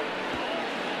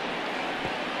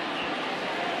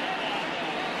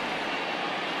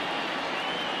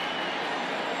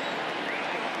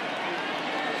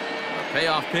 A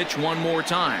payoff pitch one more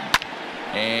time.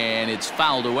 And it's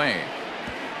fouled away.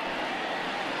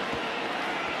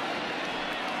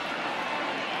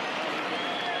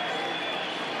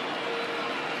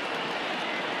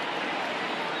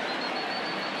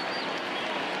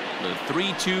 The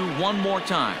 3-2 one more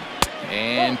time.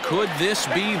 And could this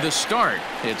be the start?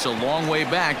 It's a long way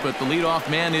back, but the leadoff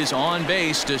man is on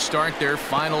base to start their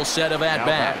final set of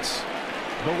at-bats.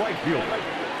 The right fielder,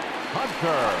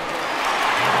 Hunter.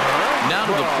 Now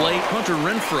to the plate, Hunter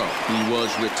Renfroe. He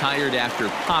was retired after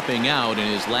popping out in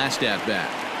his last at-bat.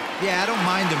 Yeah, I don't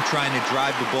mind him trying to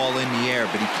drive the ball in the air,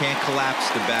 but he can't collapse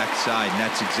the backside, and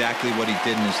that's exactly what he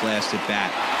did in his last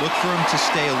at-bat. Look for him to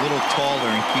stay a little taller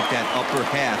and keep that upper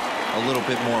half a little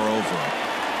bit more over him.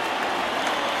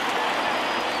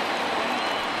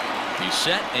 He's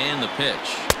set and the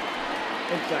pitch.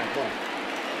 Inside ball.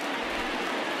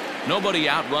 Nobody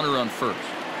out, runner on first.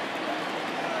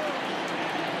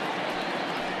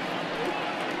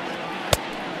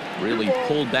 Really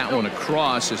pulled that one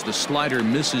across as the slider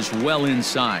misses well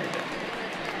inside.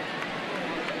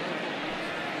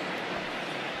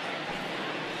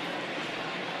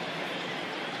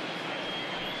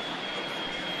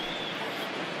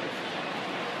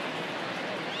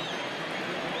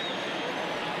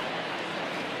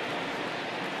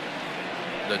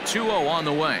 The 2-0 on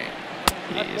the way.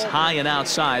 Is high and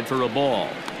outside for a ball.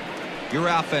 Your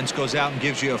offense goes out and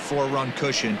gives you a 4-run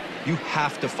cushion. You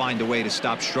have to find a way to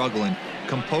stop struggling,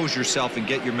 compose yourself, and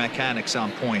get your mechanics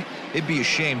on point. It'd be a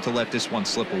shame to let this one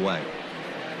slip away.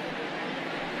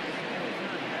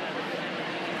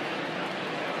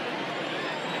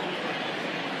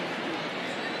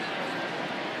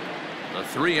 The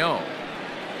 3-0.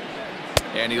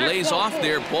 And he lays off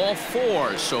there, ball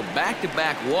 4. So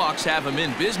back-to-back walks have him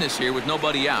in business here with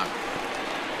nobody out.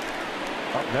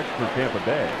 Up next for Tampa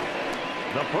Bay,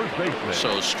 the first baseman.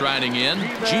 So striding in,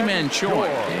 Ji-Man Choi.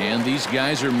 And these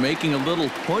guys are making a little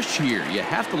push here. You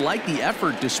have to like the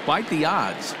effort despite the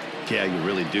odds. Yeah, you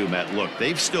really do, Matt. Look,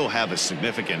 they still have a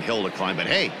significant hill to climb, but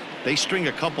hey, they string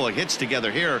a couple of hits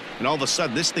together here, and all of a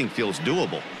sudden this thing feels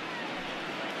doable.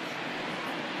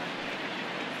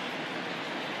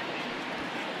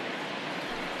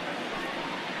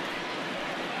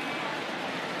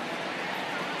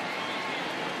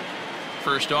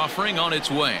 First offering on its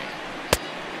way.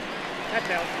 That's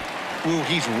out. Ooh,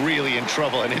 he's really in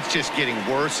trouble, and it's just getting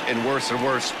worse and worse and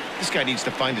worse. This guy needs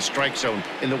to find the strike zone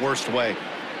in the worst way.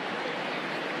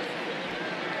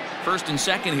 First and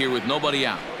second here with nobody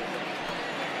out.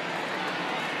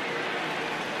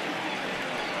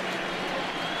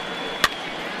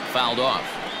 Fouled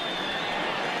off.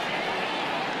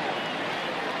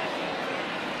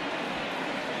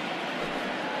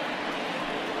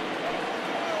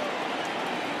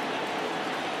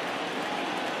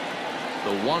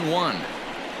 The 1-1.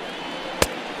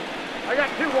 I got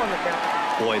 2-1 to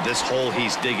count. Boy, this hole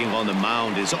he's digging on the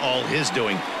mound is all his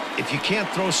doing. If you can't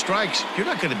throw strikes, you're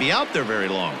not going to be out there very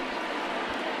long.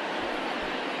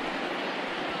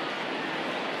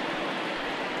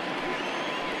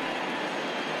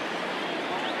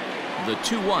 The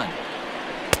 2-1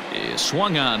 is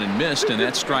swung on and missed, and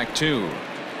that's strike 2.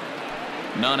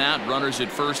 None out, runners at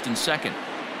first and second.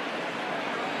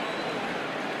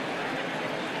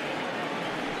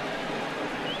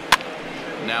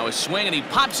 Now a swing, and he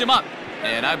pops him up.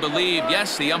 And I believe,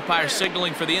 yes, the umpire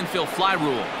signaling for the infield fly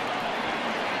rule.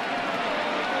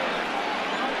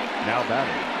 Now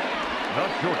batting, the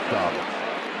shortstop,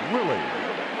 Willie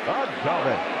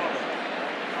Adames.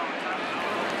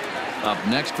 Up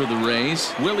next for the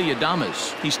Rays, Willie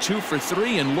Adames. He's 2 for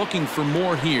 3 and looking for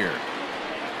more here.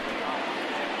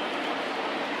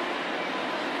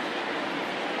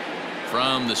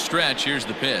 From the stretch, here's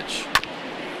the pitch.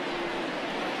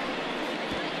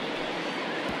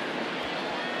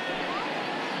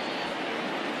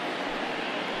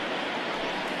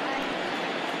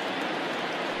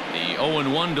 The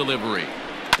 0-1 delivery.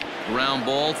 Ground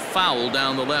ball foul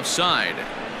down the left side.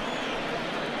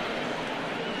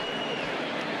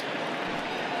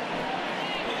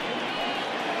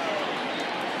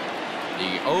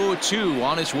 The 0-2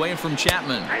 on its way from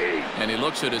Chapman. And he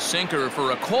looks at a sinker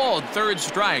for a called third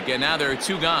strike, and now there are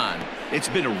 2 gone. It's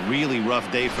been a really rough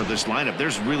day for this lineup.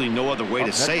 There's really no other way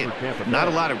to say it. Not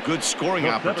a lot of good scoring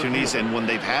opportunities, and when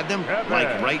they've had them,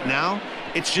 like right now,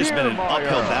 it's just been an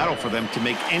uphill battle for them to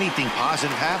make anything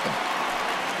positive happen.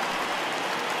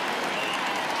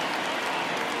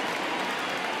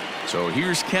 So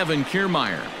here's Kevin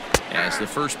Kiermaier, as the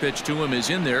first pitch to him is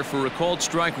in there for a called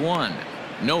strike 1.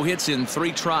 No hits in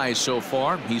 3 tries so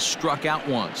far. He's struck out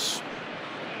once.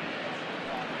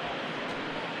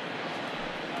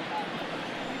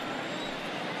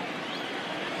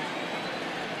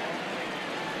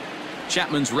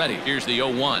 Chapman's ready. Here's the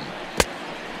 0-1.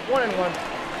 1-1.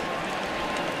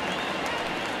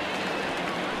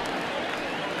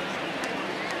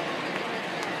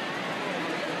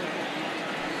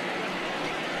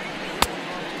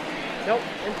 Nope,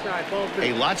 inside, ball 2.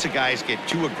 Hey, lots of guys get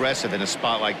too aggressive in a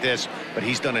spot like this, but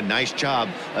he's done a nice job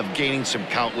of gaining some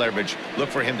count leverage. Look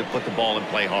for him to put the ball in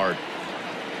play hard.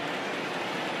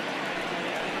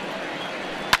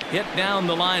 Hit down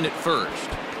the line at first,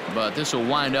 but this will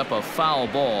wind up a foul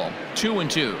ball.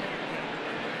 2-2.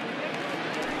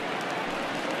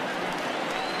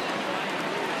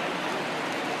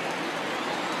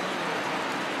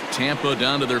 Tampa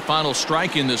down to their final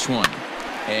strike in this one,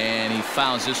 and he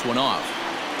fouls this one off.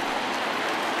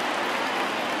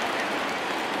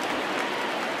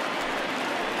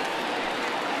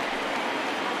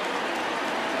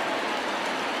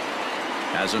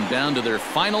 Has them down to their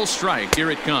final strike.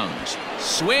 Here it comes.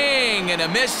 Swing and a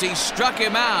miss. He struck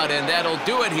him out, and that'll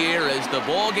do it here as the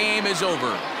ball game is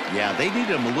over. Yeah, they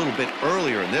needed him a little bit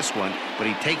earlier in this one, but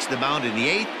he takes the mound in the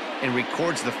 8th and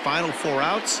records the final 4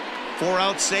 outs. 4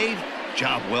 out save.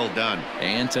 Job well done.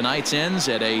 And tonight's ends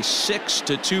at a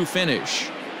 6-2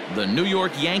 finish. The New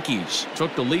York Yankees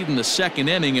took the lead in the 2nd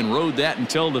inning and rode that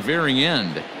until the very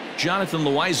end. Jonathan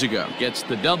Loizaga gets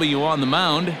the W on the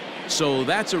mound. So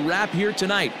that's a wrap here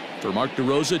tonight. For Mark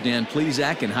DeRosa, Dan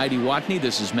Plesac, and Heidi Watney,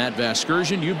 this is Matt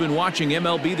Vasgersian. You've been watching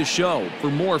MLB The Show. For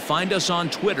more, find us on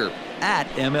Twitter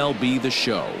 @MLB The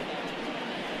Show.